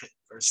out of print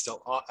are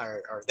still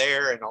are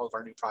there, and all of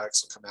our new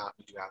products will come out.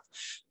 We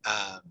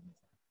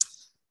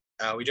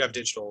do have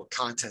digital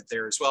content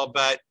there as well,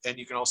 and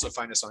you can also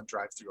find us on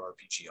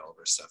DriveThruRPG. All of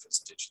our stuff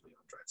is digitally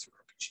on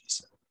DriveThruRPG.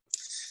 So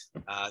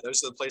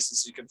those are the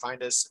places you can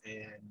find us,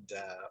 and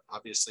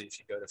obviously if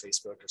you go to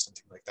Facebook or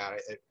something like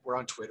that, we're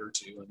on Twitter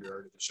too under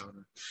Art of the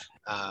Genre,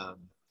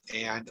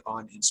 and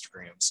on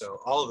Instagram. So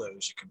all of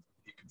those you can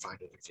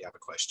find it if you have a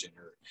question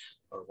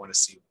or want to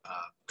see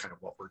kind of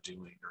what we're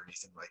doing or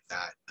anything like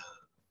that.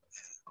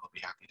 I'll be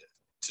happy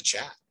to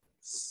chat.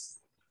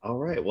 All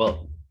right.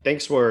 Well,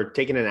 thanks for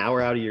taking an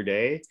hour out of your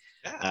day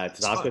to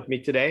talk with me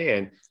today,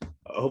 and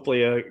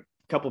hopefully a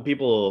couple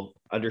people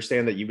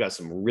understand that you've got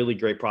some really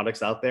great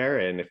products out there,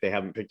 and if they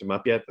haven't picked them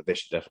up yet, that they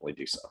should definitely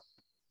do so.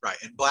 Right,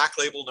 and Black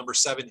Label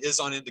 #7 is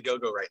on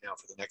Indiegogo right now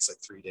for the next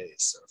 3 days.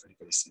 So if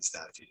anybody sees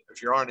that,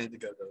 if you're on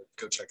Indiegogo,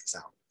 go check us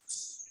out.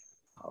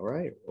 All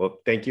right. Well,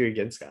 thank you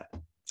again, Scott.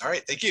 All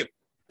right, thank you.